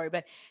another story,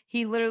 but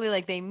he literally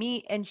like they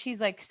meet and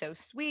she's like so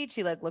sweet,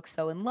 she like looks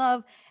so in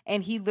love,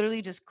 and he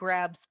literally just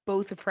grabs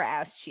both of her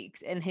ass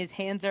cheeks and his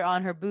hands are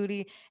on her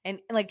booty, and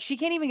like she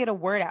can't even get a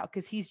word out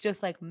because he's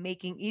just like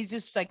trying.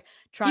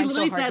 He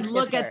literally so hard said, to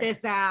 "Look kiss at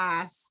this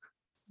ass."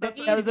 That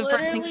was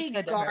literally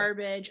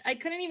garbage. I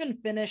couldn't even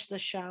finish the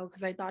show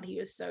because I thought he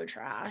was so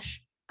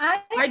trash.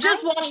 I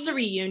just watched the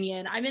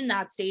reunion. I'm in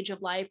that stage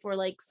of life where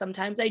like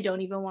sometimes I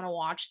don't even want to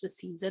watch the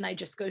season. I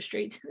just go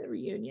straight to the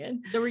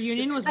reunion. The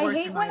reunion was worse. I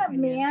hate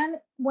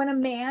when a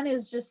man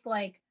is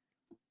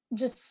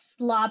just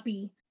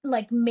sloppy,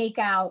 like make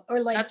out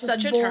or like that's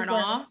such a turn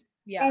off.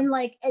 Yeah. And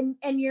like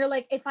and you're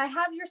like, if I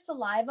have your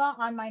saliva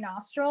on my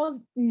nostrils,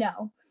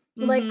 no.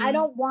 Like I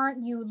don't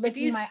want you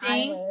licking my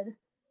eyelid.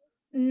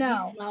 No.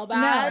 You smell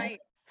bad. No.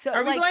 So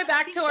are we going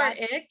back to our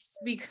icks?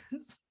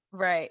 Because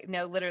right.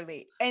 No,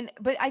 literally.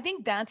 But I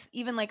think that's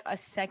even like a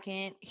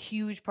second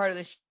huge part of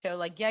the show.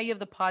 Like, yeah, you have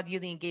the pod, you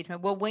have the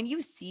engagement. Well, when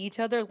you see each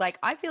other, like,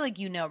 I feel like,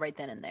 you know, right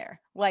then and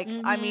there, like,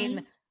 I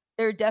mean,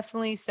 they're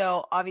definitely,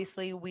 so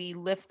obviously we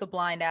lift the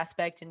blind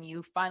aspect and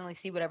you finally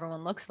see what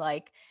everyone looks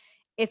like.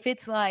 If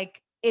it's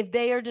like, if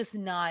they are just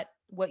not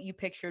what you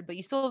pictured, but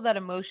you still have that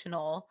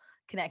emotional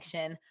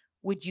connection,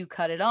 would you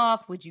cut it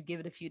off? Would you give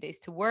it a few days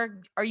to work?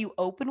 Are you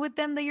open with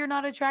them that you're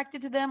not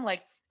attracted to them?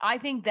 Like, I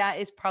think that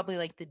is probably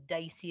like the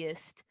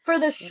diciest for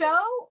the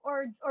show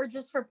or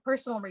just for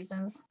personal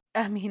reasons.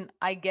 I mean,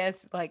 I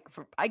guess like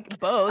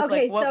both.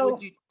 Okay, like, what so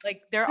would you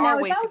like? There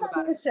are ways to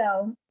go about it.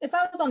 If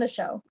I was on the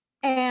show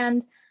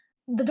and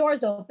the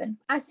door's open,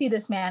 I see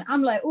this man,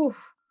 I'm like,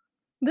 oof,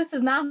 this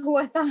is not who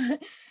I thought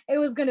it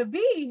was gonna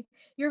be.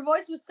 Your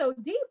voice was so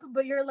deep,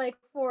 but you're like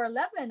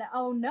 4'11".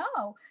 Oh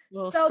no.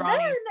 So scrawny.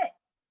 then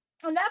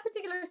in that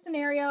particular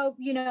scenario,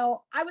 you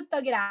know, I would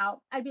thug it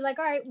out. I'd be like,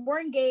 all right,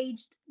 we're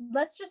engaged.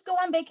 Let's just go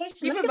on vacation.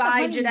 Keep in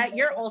mind, Jeanette,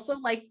 you're also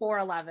like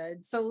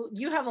 4'11", so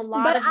you have a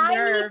lot of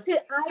nerve. They'd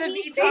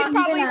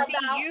probably see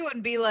you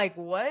and be like,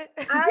 "What?"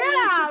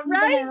 Yeah,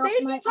 right.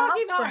 They'd be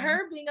talking about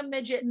her being a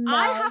midget.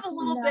 I have a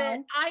little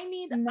bit.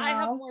 I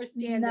have more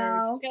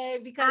standards, okay?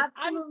 Because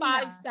I'm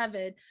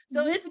 5'7",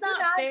 so it's not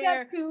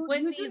fair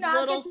when these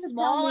little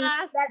small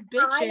ass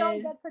bitches. I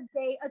don't get to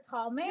date a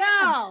tall man.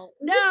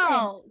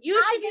 No,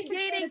 you should be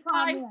dating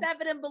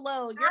 5'7" and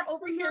below. You're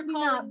over here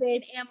calling me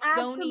an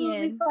Amazonian.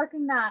 Absolutely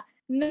fucking not.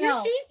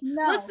 No,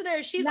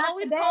 listener, she's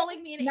always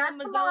calling me an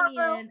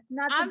Amazonian.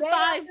 I'm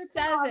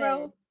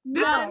 5'7".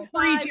 This is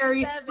free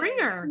Jerry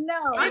Springer.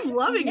 No, I'm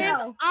loving it.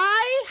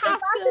 I have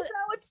to throw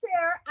a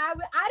chair. I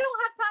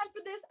don't have time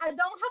for this. I don't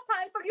have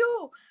time for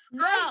you.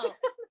 No,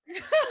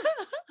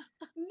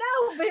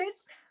 no,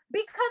 bitch.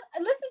 Because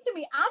listen to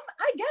me.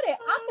 I get it.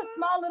 I'm a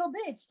small little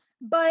bitch,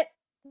 but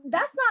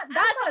that's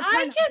not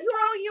I can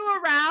throw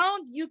you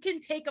around. You can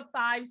take a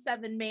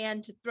 5'7"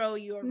 man to throw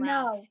you around.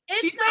 No,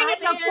 she's saying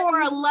it's a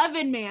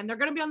 4'11" man. They're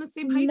gonna be on the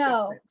same height.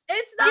 No,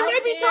 it's not. He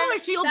might be taller.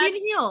 She'll be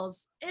in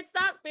heels. It's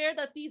not fair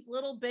that these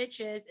little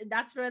bitches, and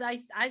that's what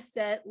I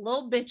said,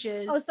 little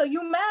bitches. Oh, so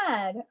you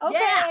mad?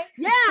 Okay,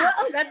 yeah,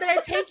 that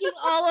they're taking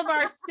all of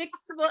our 6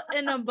 foot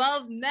and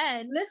above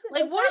men. Listen,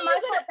 like what are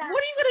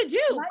you gonna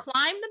do?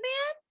 Climb the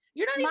man?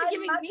 You're not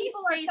even giving me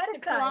space to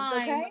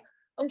climb.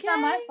 It's not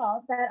my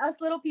fault that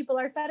us little people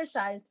are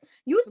fetishized.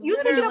 You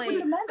take it up with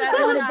the men that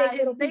want to date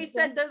little people. They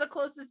said they're the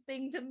closest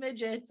thing to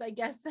midgets. I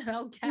guess. Listen,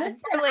 like,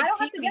 I don't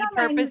have to get on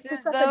my knees to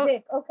suck a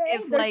dick, okay?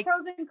 If, There's like,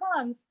 pros and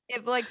cons.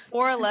 If like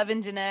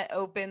 4'11" Jeanette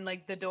opened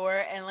like the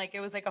door and like it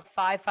was like a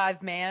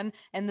 5'5" man,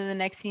 and then the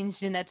next scene's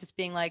Jeanette just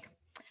being like,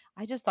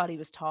 I just thought he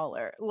was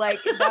taller. Like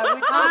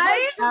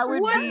that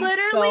would be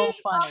literally so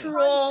funny.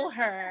 troll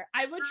her.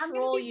 I would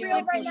troll you.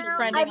 Right now.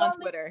 Trending on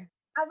Twitter.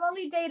 I've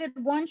only dated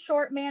one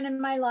short man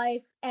in my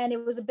life, and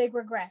it was a big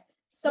regret.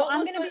 So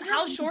I'm gonna be.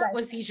 How short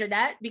was he,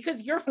 Jeanette?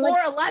 Because you're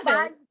 4'11". Like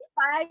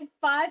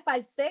 5'5",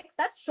 5'6".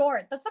 That's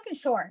short. That's fucking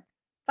short.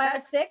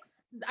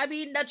 5'6". I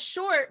mean, that's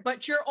short,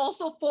 but you're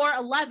also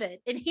 4'11".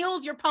 In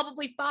heels, you're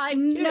probably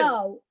 5'2".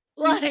 No,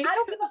 like I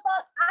don't give a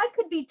fuck. I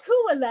could be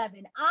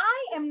 2'11".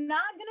 I am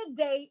not gonna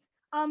date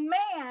a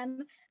man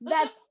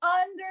that's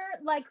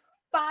under like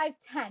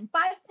 5'10". 5'10"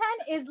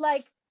 is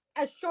like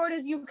as short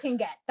as you can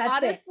get. That's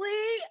honestly,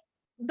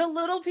 the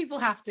little people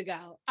have to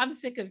go. I'm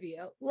sick of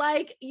you.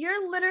 Like,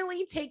 you're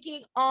literally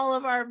taking all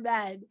of our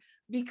men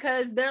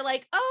because they're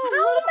like,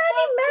 oh, how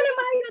many men am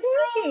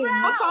I taking?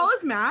 How tall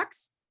is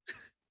Max?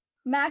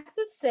 Max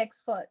is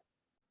 6 foot.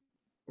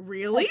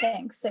 Really? I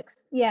think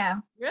 6. Yeah.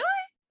 Really?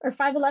 Or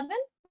 5'11"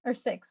 or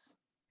 6.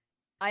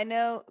 I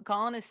know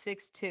Colin is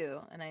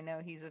 6'2", and I know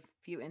he's a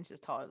few inches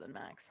taller than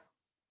Max.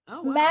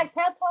 Oh, wow. Max,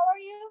 how tall are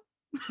you?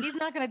 He's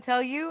not gonna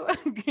tell you.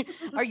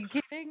 Are you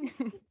kidding?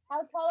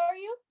 How tall are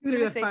you? He's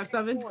gonna be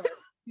 5'7".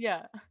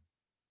 Yeah.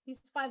 He's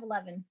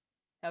 5'11".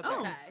 Okay.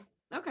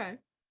 Oh. Okay.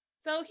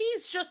 So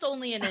he's just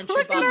only an inch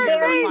Look above at her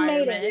your face.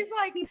 requirement. He's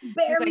like, He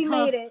barely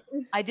made it.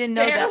 I didn't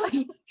know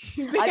Barely, that.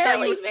 I thought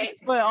you were barely 6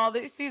 foot all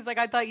this. She's like,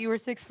 I thought you were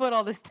 6 foot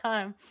all this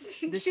time.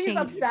 This She's changes.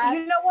 upset.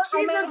 You know what?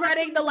 She's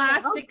regretting the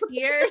last 6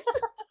 years.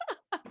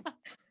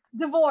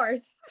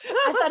 Divorce.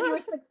 I thought he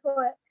was 6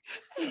 foot.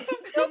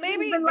 So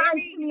maybe He's been lying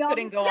maybe to me you all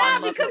couldn't this go Yeah,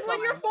 on. Love because is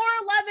when you're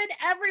Blind.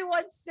 4'11",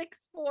 everyone's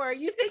 6'4".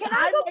 You think Can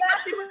I go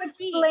back to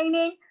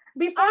explaining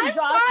before I'm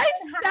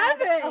Jocelyn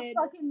had a 5'7".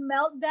 fucking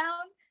meltdown?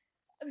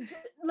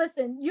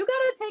 Listen, you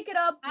gotta take it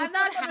up. I'm with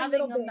not some other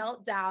having little a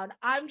bitch. meltdown.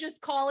 I'm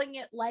just calling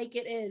it like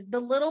it is. The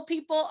little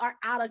people are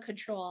out of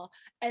control.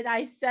 And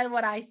I said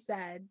what I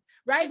said.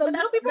 Right? The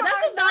Vanessa, little people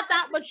Vanessa's are not not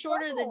that in much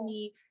shorter than control.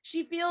 me.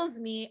 She feels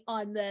me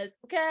on this.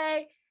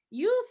 Okay.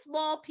 You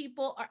small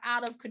people are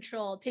out of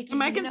control. Taking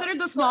Am I considered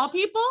the small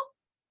people?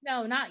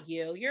 No, not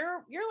you.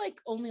 You're like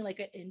only like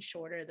an inch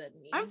shorter than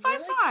me. I'm You're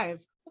 5'5". like,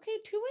 okay,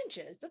 2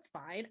 inches. That's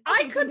fine. Okay,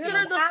 I consider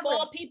you're the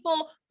small average.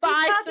 people She's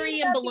 5'3"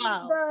 talking and about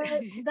below.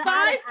 the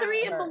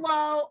 5'3" and her.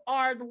 below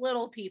are the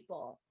little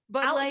people.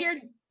 But Out like, here,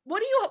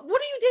 what are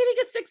you dating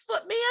a 6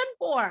 foot man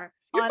for?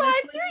 You're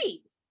Honestly,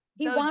 5'3".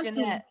 He so wants me.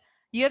 Jeanette,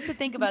 you have to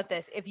think about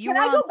this. If you Can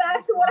were I on go back Love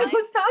is to what I Blind-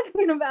 was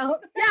talking about?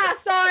 Yeah,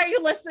 sorry,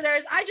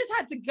 listeners. I just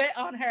had to get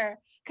on her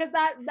because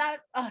that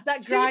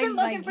She's grinds been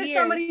my looking for gears.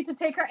 somebody to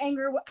take her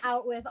anger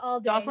out with all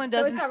day. Jocelyn so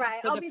doesn't it's all right.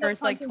 speak for I'll the be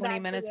first like punching 20 bag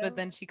for minutes, you. but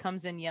then she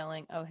comes in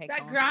yelling, "Oh, hey, That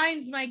Colin."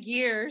 grinds my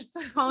gears.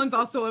 Colin's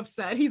also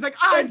upset. He's like, It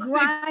I'm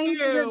grinds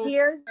your 6'2".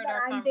 gears Heard that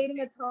our I'm dating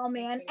a conversation. tall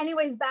man.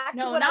 Anyways, back to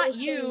No, what I not was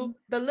you. saying.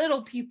 The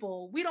little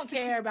people. We don't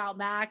care about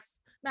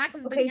Max. Max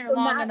has been Okay, here so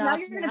long now enough.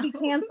 you're gonna be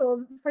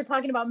canceled for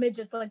talking about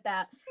midgets like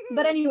that.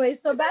 But anyway,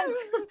 so back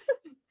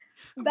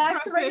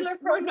to regular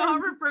We're not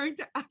programming. referring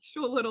to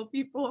actual little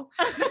people.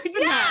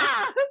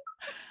 Yeah.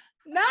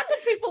 Not the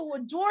people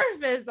with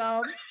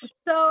dwarfism.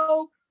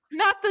 So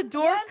Not the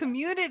dwarf When-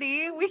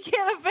 community. We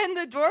can't offend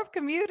the dwarf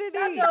community.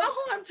 That's not who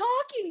I'm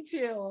talking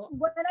to.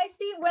 when I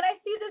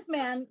see this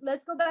man,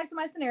 let's go back to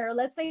my scenario.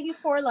 Let's say he's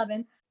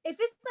 4'11". If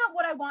it's not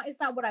what I want,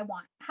 it's not what I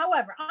want.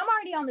 However, I'm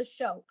already on the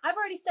show. I've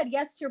already said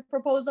yes to your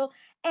proposal.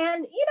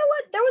 And you know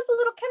what? There was a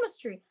little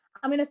chemistry.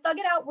 I'm going to thug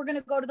it out. We're going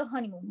to go to the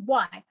honeymoon.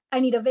 Why? I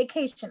need a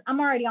vacation.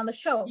 I'm already on the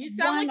show. You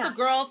sound Why like not? the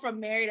girl from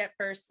Married at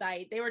First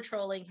Sight. They were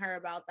trolling her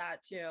about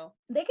that too.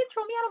 They can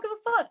troll me. I don't give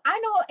a fuck. I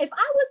know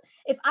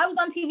if I was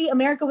on TV,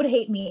 America would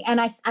hate me. And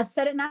I've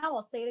said it now.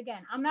 I'll say it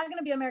again. I'm not going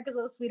to be America's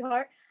little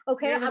sweetheart.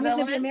 Okay. You're the I'm going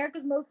to be villain?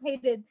 America's most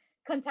hated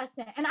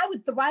contestant. And I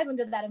would thrive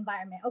under that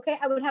environment. Okay.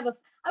 I would have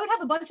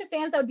a bunch of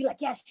fans that would be like,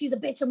 yes, she's a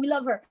bitch and we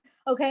love her.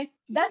 Okay.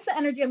 That's the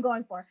energy I'm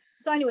going for.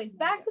 So anyways,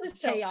 back to the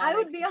show. I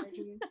would be on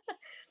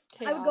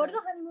I would go to the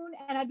honeymoon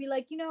and I'd be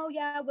like,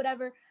 yeah,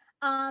 whatever.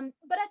 But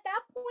at that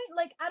point,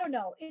 like, I don't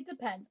know, it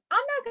depends.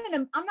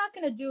 I'm not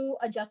gonna do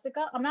a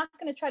Jessica. I'm not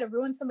gonna try to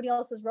ruin somebody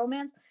else's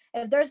romance.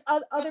 If there's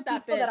other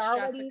people that are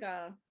already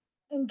Jessica.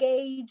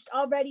 engaged,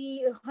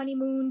 already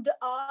honeymooned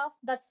off,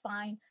 that's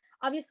fine.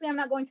 Obviously, I'm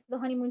not going to the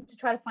honeymoon to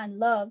try to find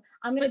love.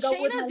 I'm gonna But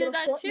go with my Shayna did little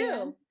that short too.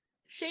 man.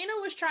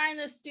 Shayna was trying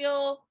to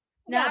steal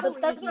Yeah, Natalie's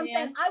but that's what I'm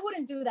saying. man. I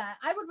wouldn't do that.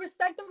 I would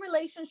respect the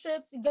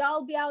relationships.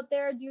 Y'all be out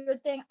there, do your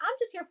thing. I'm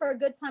just here for a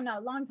good time, not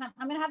a long time.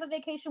 I'm gonna have a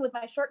vacation with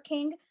my short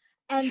king,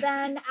 and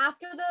then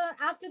after that,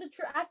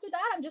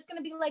 I'm just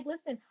gonna be like,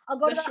 listen, I'll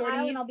go The to the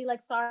island. shorties. I'll be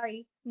like,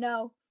 sorry,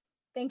 no,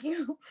 thank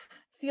you.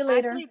 See you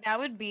later. Actually, that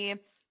would be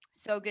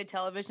so good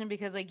television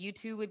because like you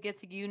two would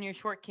you and your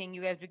short king,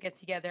 you guys would get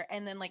together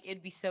and then like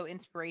it'd be so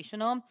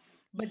inspirational.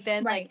 But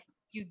then Right. like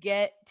you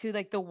get to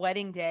like the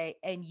wedding day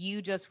and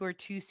you just were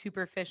too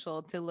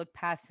superficial to look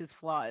past his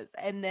flaws,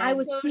 and then I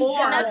was too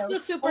that's shallow. the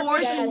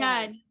superficial.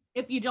 Jeanette,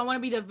 if you don't want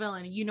to be the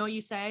villain,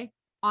 you say,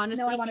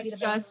 honestly,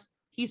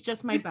 he's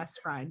just my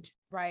best friend.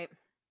 Right.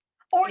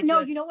 Or no,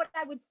 you know what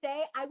I would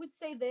say? I would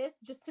say this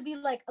just to be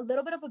like a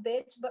little bit of a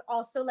bitch, but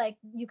also like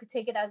you could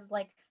take it as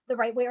like the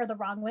right way or the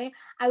wrong way.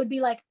 I would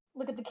be like,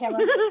 look at the camera.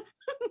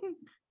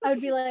 I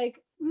would be like,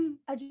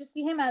 I just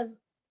see him as,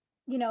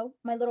 you know,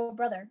 my little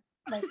brother.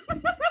 Like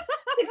that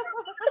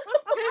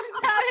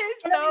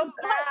is so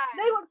bad.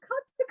 They would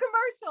cut to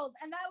commercials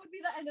and that would be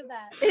the end of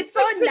that. It's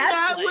on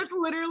Netflix. With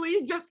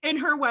literally just in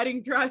her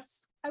wedding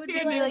dress. I would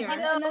be like, you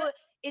know,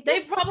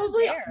 they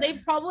probably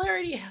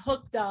already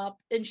hooked up,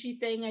 and she's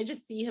saying, "I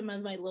just see him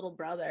as my little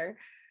brother."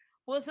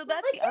 Well, so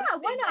that's like,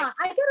 why not?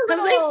 I get a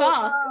little. They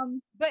fuck.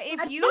 But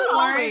if you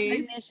weren't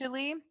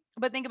initially,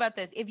 but think about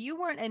this: if you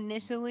weren't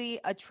initially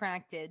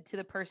attracted to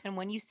the person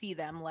when you see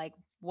them, like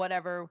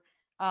whatever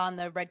on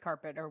the red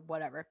carpet or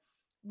whatever,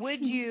 would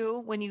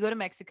you, when you go to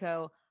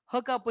Mexico,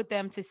 hook up with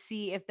them to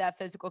see if that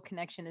physical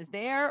connection is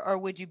there, or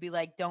would you be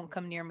like, "Don't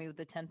come near me with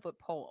a 10-foot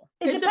pole"?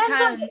 It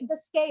depends on the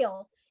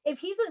scale. If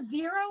he's a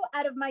 0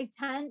 out of my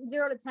 10,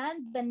 0 to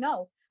 10, then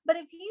no. But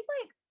if he's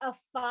like a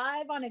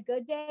 5 on a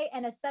good day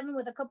and a 7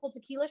 with a couple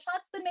tequila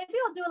shots, then maybe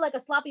I'll do it like a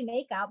sloppy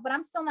makeout. But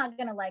I'm still not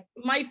gonna like.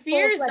 My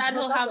fear is that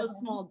he'll have a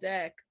small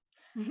dick.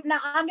 No,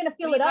 I'm gonna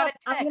feel it up.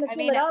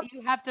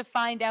 You have to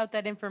find out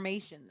that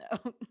information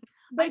though.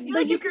 But I feel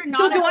like if you're not.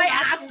 So do I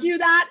ask you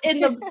that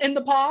in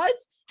the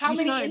pods? How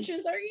many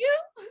inches are you?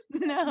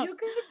 No.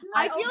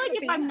 I feel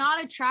like if I'm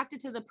not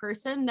attracted to the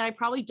person, then I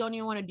probably don't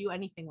even want to do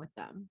anything with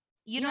them.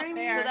 You don't. So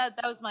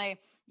that was my.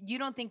 You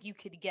don't think you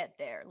could get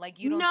there? Like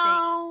you don't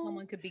think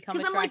someone could become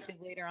attractive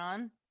later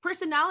on?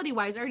 Personality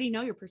wise, I already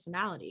know your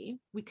personality.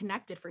 We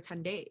connected for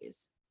 10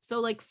 days. So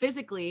like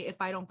physically, if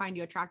I don't find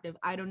you attractive,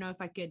 I don't know if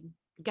I could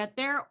get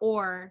there,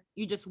 or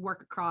you just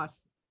work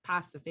across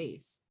past the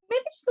face.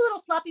 Maybe just a little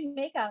sloppy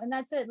makeout and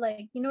that's it.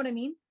 Like, you know what I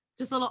mean?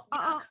 Just a little.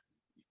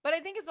 But I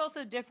think it's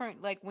also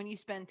different, like when you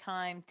spend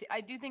time,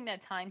 I do think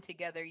that time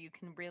together, you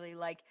can really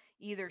like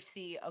either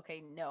see,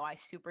 okay, no, I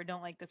super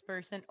don't like this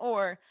person,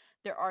 or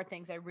there are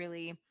things I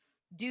really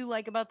do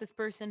like about this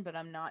person, but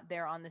I'm not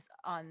there on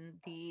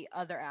the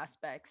other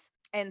aspects.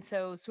 And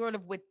so sort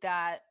of with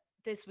that,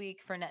 this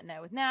week for Net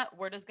Night with Nat,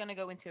 we're just going to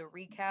go into a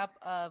recap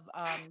of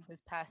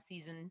this past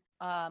season,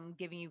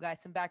 giving you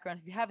guys some background.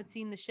 If you haven't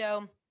seen the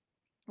show,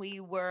 we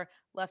were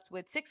left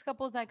with 6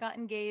 couples that got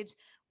engaged.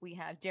 We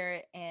have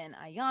Jarrett and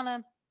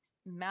Ayana,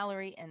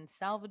 Mallory and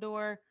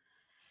Salvador,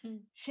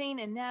 Shane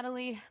and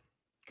Natalie,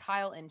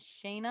 Kyle and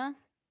Shayna,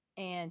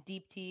 and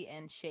Deepti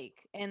and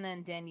Shake, and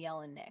then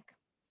Danielle and Nick.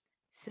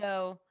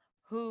 So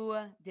who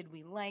did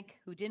we like?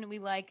 Who didn't we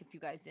like? If you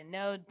guys didn't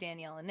know,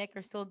 Danielle and Nick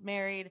are still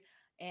married.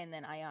 And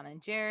then Ayana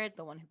and Jarrett,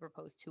 the one who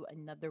proposed to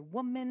another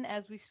woman,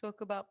 as we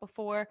spoke about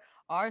before,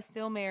 are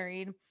still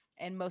married.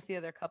 And most of the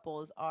other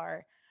couples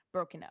are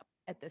broken up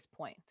at this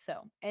point.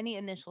 So any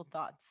initial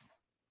thoughts,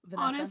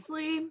 Vanessa?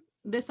 Honestly,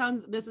 this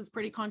is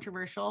pretty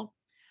controversial,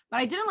 but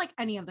I didn't like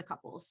any of the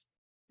couples.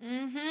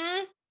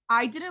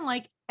 I didn't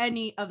like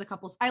any of the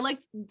couples. I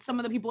liked some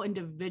of the people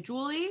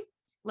individually.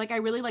 Like I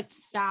really liked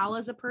Sal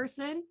as a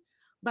person,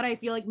 but I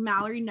feel like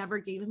Mallory never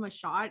gave him a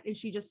shot, and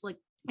she just like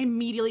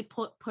immediately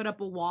put up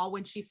a wall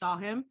when she saw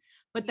him.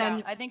 But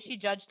then I think she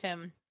judged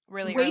him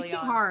way too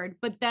hard.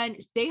 But then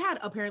they had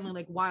apparently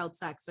like wild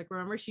sex. Like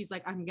remember, she's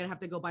like, I'm gonna have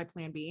to go by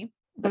plan B.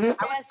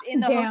 Yes, in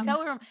the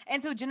hotel room.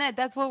 And so Jeanette,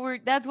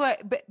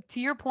 but to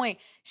your point,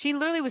 she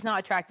literally was not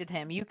attracted to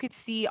him. You could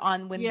see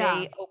when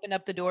they opened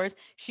up the doors,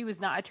 she was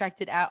not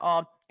attracted at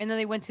all. And then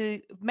they went to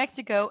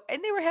Mexico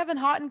and they were having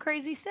hot and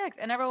crazy sex,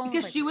 and everyone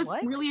because was like, she was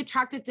really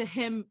attracted to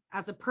him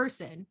as a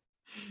person.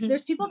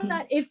 There's people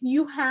that if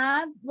you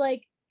have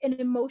like an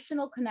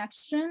emotional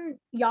connection,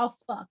 y'all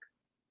fuck.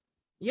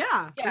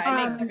 Yeah,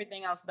 it makes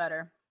everything else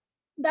better.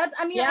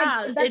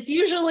 It's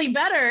usually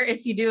better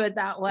if you do it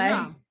that way.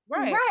 Yeah.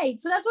 Right.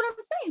 So that's what I'm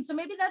saying. So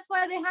maybe that's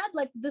why they had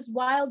like this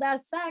wild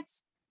ass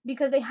sex,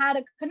 because they had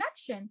a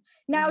connection.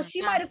 Now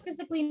she might have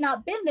physically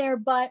not been there,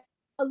 but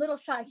a little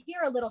shot here,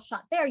 a little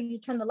shot there. You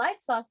turn the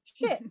lights off.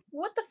 Shit.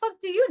 What the fuck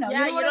do you know?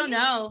 Yeah, you don't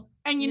know.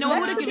 And you know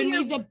what would have given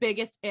me the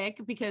biggest ick?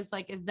 Because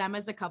like if them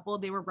as a couple,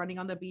 they were running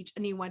on the beach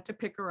and he went to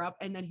pick her up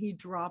and then he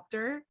dropped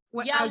her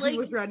as he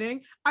was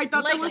running. I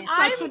thought that was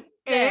such an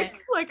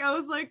ick. Like I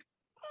was like,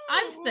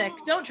 I'm thick.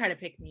 Don't try to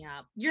pick me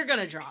up. You're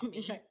gonna drop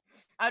me.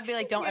 I'd be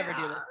like, don't ever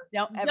do this.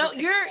 Don't ever.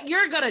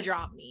 You're gonna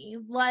drop me.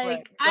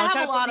 Like I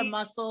have a lot of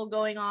muscle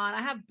going on.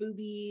 I have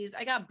boobies.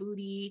 I got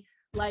booty.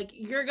 Like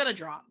you're gonna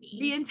drop me.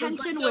 The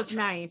intention was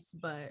nice,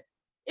 but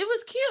it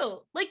was cute.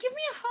 Like give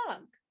me a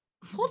hug.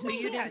 Hold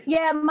me.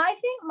 Yeah, my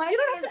thing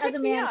is as a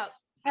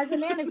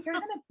man, if you're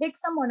gonna pick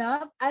someone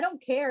up, I don't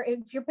care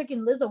if you're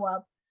picking Lizzo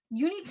up.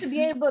 You need to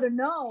be able to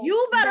know.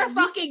 You better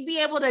fucking be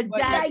able to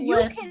that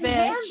you can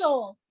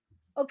handle.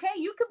 Okay,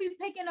 you could be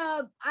picking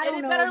up. I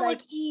don't know. It better look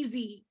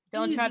easy.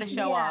 Don't try to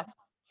show off.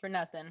 for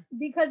nothing.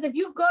 Because if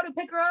you go to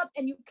pick her up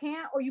and you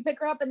can't, or you pick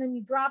her up and then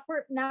you drop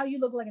her, now you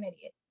look like an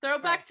idiot.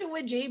 Throwback to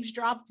when James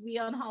dropped me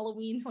on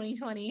Halloween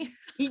 2020.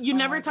 You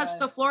never touched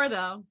the floor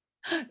though.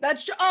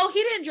 That's true. Oh,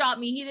 he didn't drop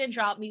me. He didn't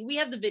drop me. We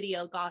have the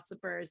video,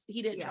 gossipers.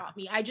 He didn't drop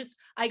me.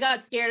 I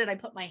got scared and I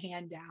put my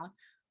hand down.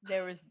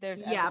 There's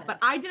evidence. But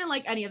I didn't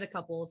like any of the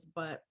couples,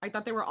 but I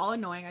thought they were all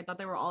annoying. I thought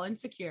they were all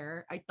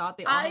insecure. I thought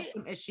they all had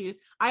some issues.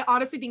 I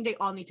honestly think they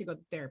all need to go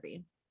to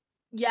therapy.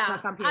 Yeah.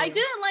 I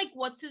didn't like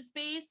what's his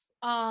face?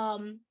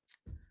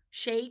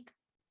 Shake.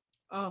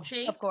 Oh,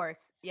 Shake. Of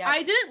course. Yeah.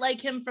 I didn't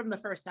like him from the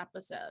first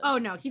episode. Oh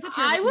no, he's a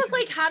I was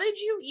like, how did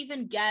you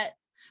even get,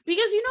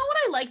 because you know what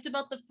I liked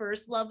about the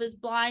first Love is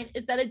Blind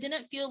is that it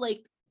didn't feel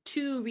like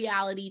too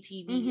reality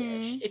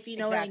TV-ish, if you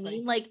know what I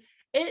mean. Like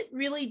it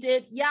really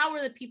did. Yeah,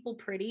 were the people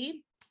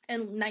pretty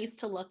and nice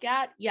to look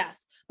at?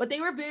 Yes. But they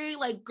were very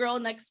like girl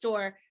next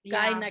door,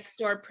 guy next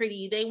door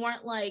pretty. They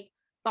weren't like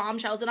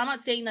bombshells. And I'm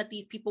not saying that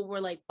these people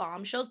were like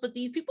bombshells, but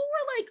these people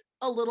were like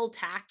a little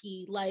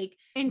tacky, like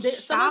and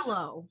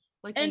shallow.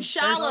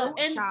 Shallow.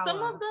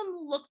 Some of them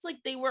looked like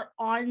they were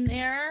on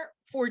there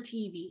for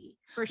TV.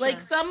 For sure.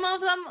 Like some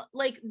of them,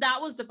 like that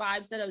was the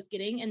vibes that I was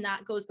getting. And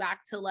that goes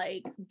back to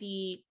like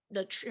the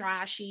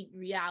trashy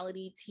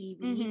reality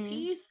TV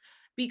piece,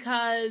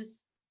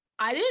 because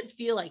I didn't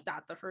feel like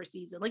that the first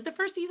season. Like the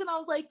first season, I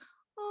was like,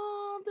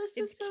 oh, this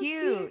is so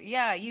cute.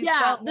 Yeah.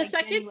 The like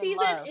second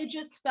season, it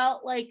just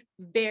felt like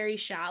very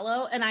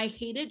shallow. And I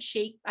hated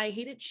Shake.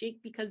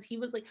 Because he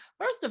was like,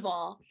 first of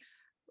all,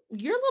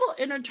 your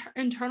little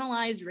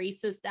internalized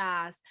racist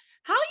ass.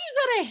 How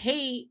you gonna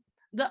hate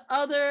the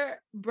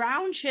other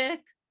brown chick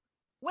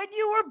when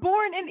you were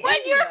born in when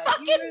India? You're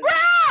fucking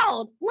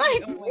brown?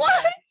 Like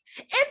what? God.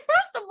 And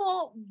first of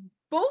all,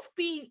 both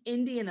being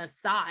Indian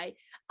aside,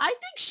 I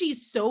think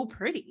she's so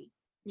pretty.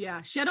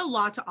 Yeah, she had a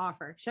lot to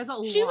offer. She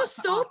was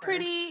so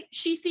pretty.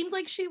 She seemed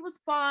like she was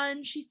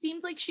fun. She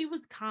seemed like she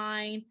was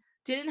kind.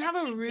 Didn't have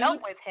a rude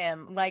dealt with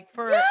him like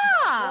for the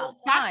whole time.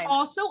 That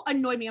also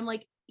annoyed me. I'm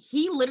like,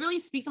 he literally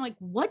speaks. I'm like,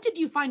 what did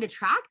you find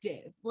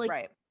attractive?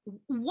 Like,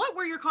 what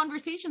were your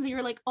conversations? And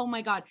you're like, oh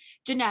my God,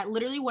 Jeanette,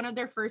 literally one of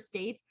their first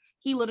dates,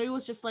 he literally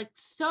was just like,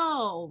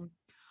 so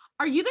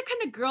are you the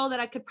kind of girl that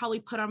I could probably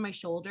put on my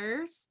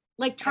shoulders?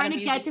 Like trying to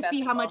get to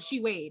see how much she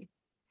weighed,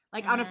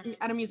 like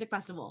at a music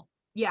festival.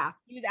 Yeah.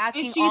 He was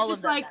asking and she's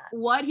just like,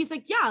 what? He's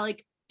like, yeah,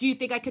 like, do you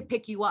think I could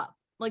pick you up?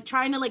 Like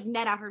trying to like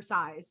net at her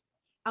size.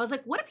 I was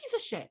like, what a piece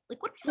of shit.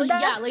 Like, what a piece of shit.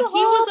 That's like, the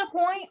whole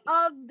point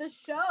of the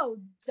show,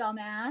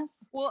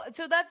 dumbass. Well,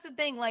 so that's the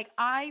thing. Like,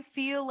 I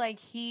feel like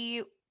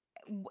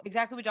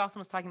exactly what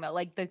Jocelyn was talking about.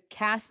 Like, the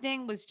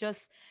casting was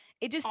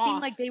it just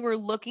seemed like they were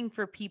looking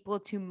for people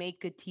to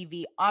make good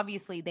TV.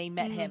 Obviously, they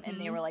met him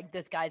and they were like,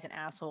 this guy's an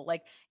asshole.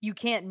 Like, you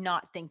can't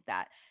not think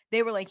that.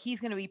 They were like, he's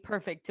going to be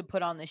perfect to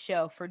put on the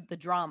show for the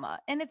drama.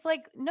 And it's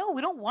like, no,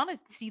 we don't want to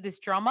see this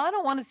drama. I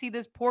don't want to see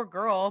this poor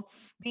girl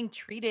being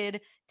treated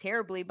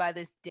terribly by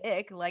this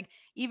dick. Like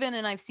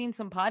and I've seen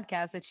some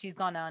podcasts that she's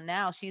gone on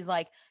now. She's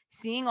like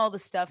seeing all the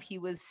stuff he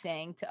was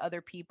saying to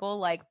other people.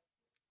 Like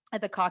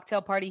at the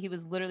cocktail party, he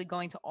was literally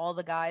going to all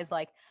the guys.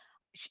 Like,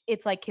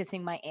 it's like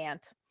kissing my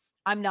aunt.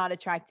 I'm not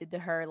attracted to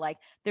her. Like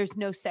there's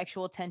no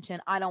sexual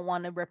tension. I don't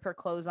want to rip her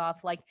clothes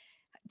off. Like,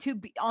 to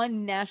be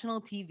on national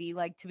TV,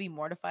 like to be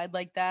mortified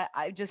like that,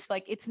 I just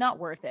like, it's not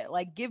worth it.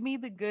 Like, give me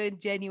the good,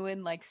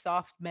 genuine, like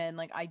soft men.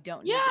 Like, I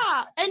don't.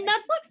 Yeah. And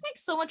Netflix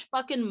makes so much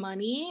fucking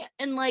money.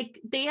 And like,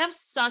 they have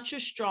such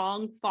a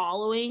strong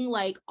following,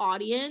 like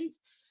audience.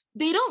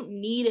 They don't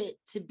need it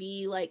to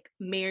be like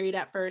Married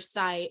at First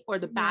Sight or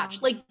The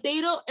Bachelor. Like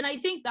they don't. And I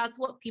think that's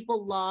what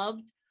people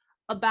loved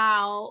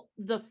about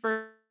the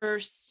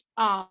first,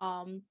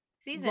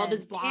 season. Love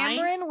is Blind.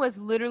 Cameron was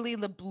literally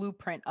the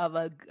blueprint of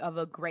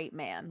a great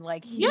man.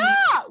 Like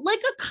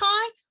like a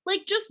kind,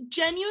 like just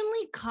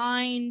genuinely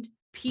kind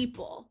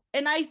people.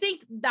 And I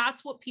think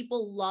that's what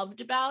people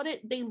loved about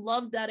it. They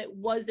loved that it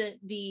wasn't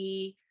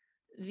the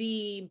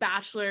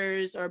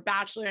Bachelors or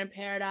Bachelor in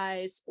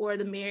Paradise or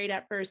the Married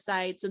at First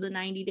Sight or the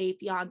 90 Day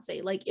Fiance.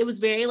 Like it was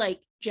very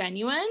like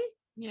genuine.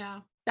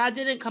 Yeah. That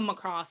didn't come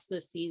across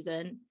this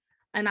season.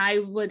 And I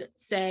would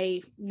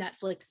say,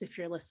 Netflix, if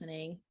you're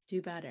listening, do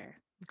better.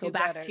 Go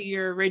back to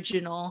your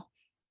original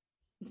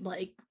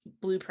like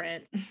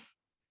blueprint.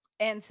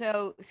 And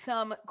so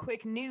some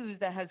quick news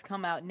that has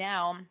come out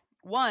now.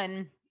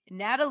 One,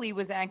 Natalie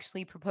was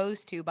actually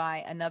proposed to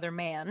by another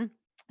man.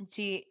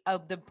 The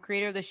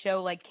creator of the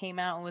show like came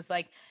out and was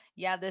like,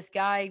 yeah, this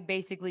guy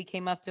basically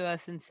came up to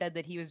us and said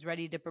that he was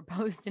ready to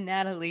propose to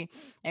Natalie.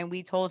 And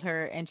we told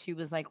her, and she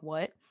was like,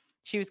 what?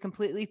 She was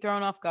completely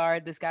thrown off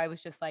guard. This guy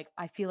was just like,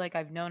 I feel like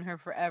I've known her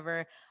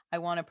forever. I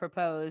want to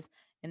propose.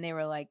 And they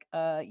were like,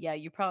 yeah,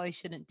 you probably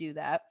shouldn't do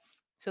that.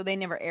 So they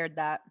never aired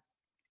that.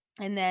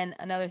 And then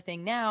another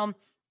thing now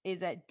is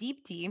that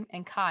Deepti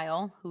and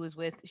Kyle, who was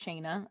with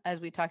Shayna, as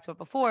we talked about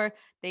before,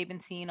 they've been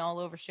seen all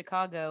over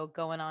Chicago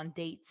going on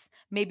dates.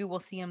 Maybe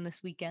we'll see them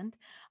this weekend.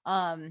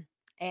 And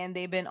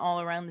they've been all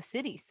around the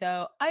city.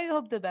 So I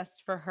hope the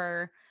best for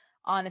her.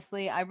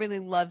 Honestly, I really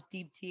love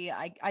Deep T.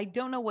 I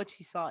don't know what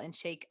she saw in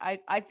Shake.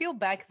 I feel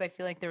bad because I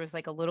feel like there was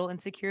like a little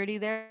insecurity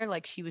there.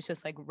 Like she was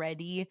just like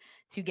ready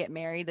to get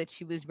married, that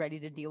she was ready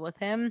to deal with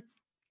him.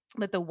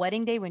 But the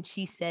wedding day when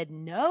she said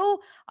no,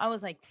 I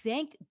was like,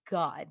 thank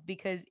God.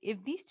 Because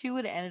if these two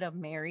would have ended up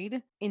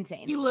married,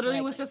 insane. He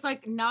literally was just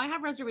like, now I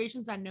have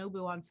reservations at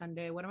Nobu on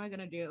Sunday. What am I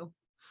gonna do?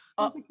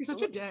 I was like, you're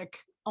such a dick.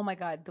 Oh my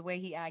God, the way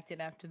he acted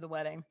after the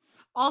wedding.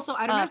 Also,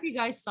 I don't know if you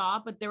guys saw,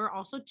 but there were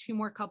also 2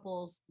 more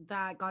couples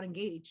that got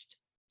engaged.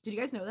 Did you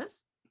guys know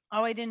this?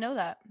 Oh, I didn't know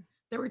that.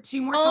 There were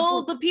 2 more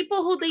couples. The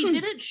people who they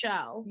didn't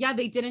show. Yeah,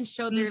 they didn't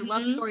show their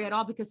love story at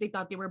all because they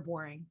thought they were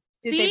boring.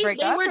 Did they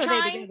break up? Were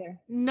trying.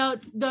 No,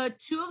 the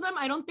 2 of them,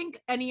 I don't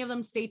think any of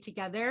them stayed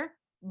together,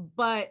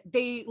 but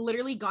they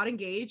literally got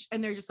engaged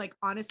and they're just like,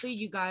 honestly,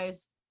 you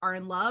guys are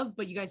in love,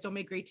 but you guys don't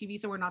make great TV,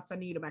 so we're not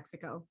sending you to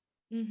Mexico.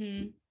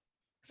 Mm-hmm.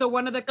 So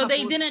one of the couples,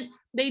 so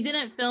they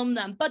didn't film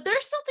them, but they're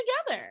still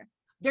together.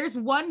 There's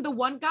the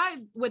one guy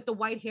with the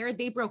white hair,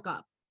 they broke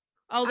up.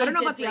 Oh, I don't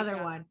know about the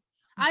other one.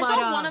 I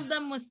thought one of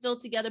them was still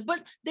together,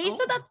 but they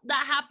said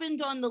that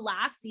happened on the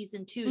last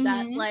season too,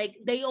 that like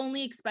they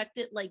only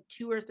expected like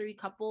 2 or 3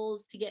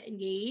 couples to get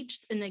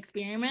engaged in the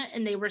experiment,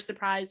 and they were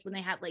surprised when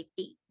they had like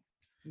 8.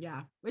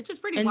 Yeah, which is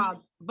pretty wild.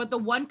 But the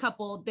one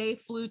couple, they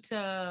flew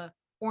to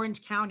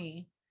Orange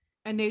County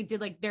and they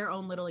did like their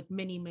own little like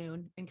mini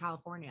moon in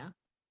California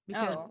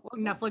because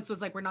Netflix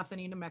was like, we're not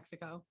sending you to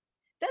Mexico.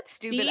 That's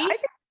stupid. I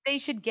think they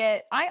should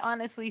get, I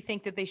honestly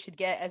think that they should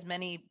get as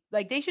many,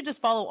 like they should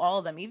just follow all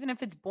of them, even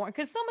if it's boring,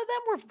 because some of them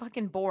were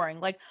fucking boring.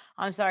 Like,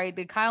 I'm sorry,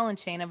 the Kyle and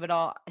Shayna of it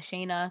all,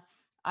 Shayna,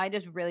 I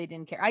just really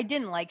didn't care. I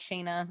didn't like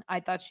Shayna. I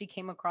thought she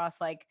came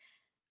across like,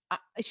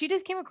 she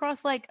just came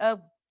across like a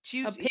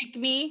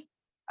pick-me.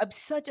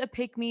 Such a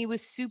pick-me,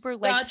 was super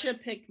such a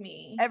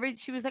pick-me.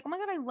 She was like, oh my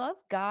God, I love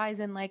guys.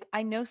 And like,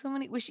 I know so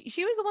many,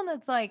 she was the one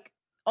that's like,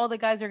 all the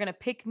guys are going to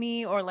pick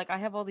me, or like I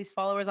have all these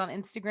followers on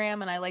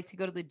Instagram and I like to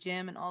go to the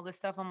gym and all this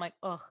stuff. I'm like,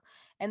 ugh.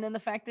 And then the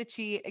fact that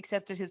she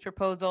accepted his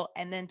proposal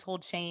and then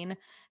told Shane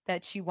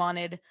that she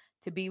wanted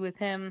to be with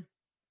him.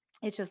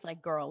 It's just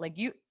like, girl, like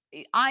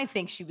I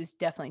think she was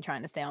definitely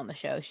trying to stay on the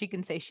show. She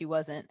can say she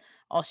wasn't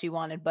all she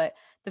wanted, but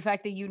the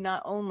fact that you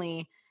not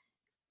only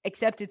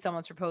accepted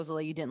someone's proposal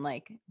that you didn't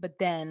like, but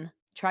then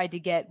tried to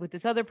get with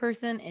this other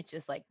person, it's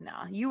just like,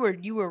 nah, you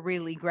were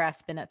really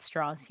grasping at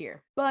straws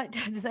here. But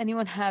does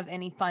anyone have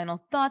any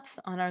final thoughts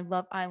on our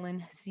Love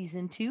Island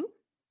season 2?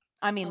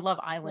 I mean, Love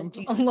Island.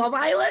 Jesus. Love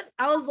Island?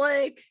 I was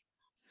like,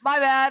 my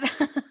bad.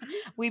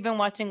 We've been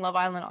watching Love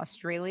Island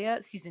Australia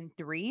season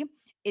 3.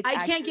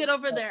 I can't get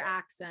over their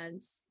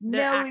accents.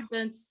 Their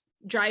accents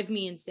drive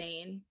me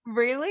insane.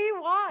 Really?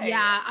 Why?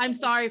 Yeah, I'm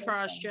sorry for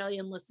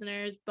Australian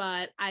listeners,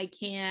 but I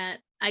can't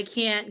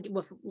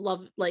with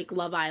Love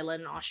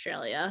Island in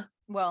Australia.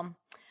 Well,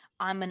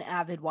 I'm an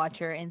avid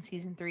watcher and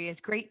season 3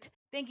 is great.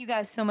 Thank you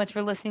guys so much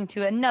for listening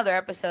to another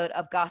episode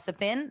of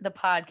Gossipin', the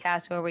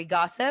podcast where we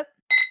gossip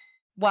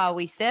while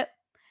we sip.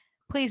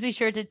 Please be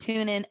sure to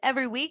tune in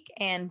every week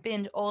and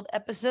binge old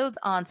episodes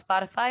on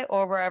Spotify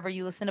or wherever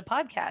you listen to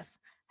podcasts.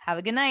 Have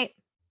a good night.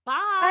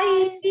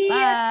 Bye. Bye.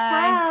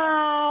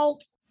 Bye.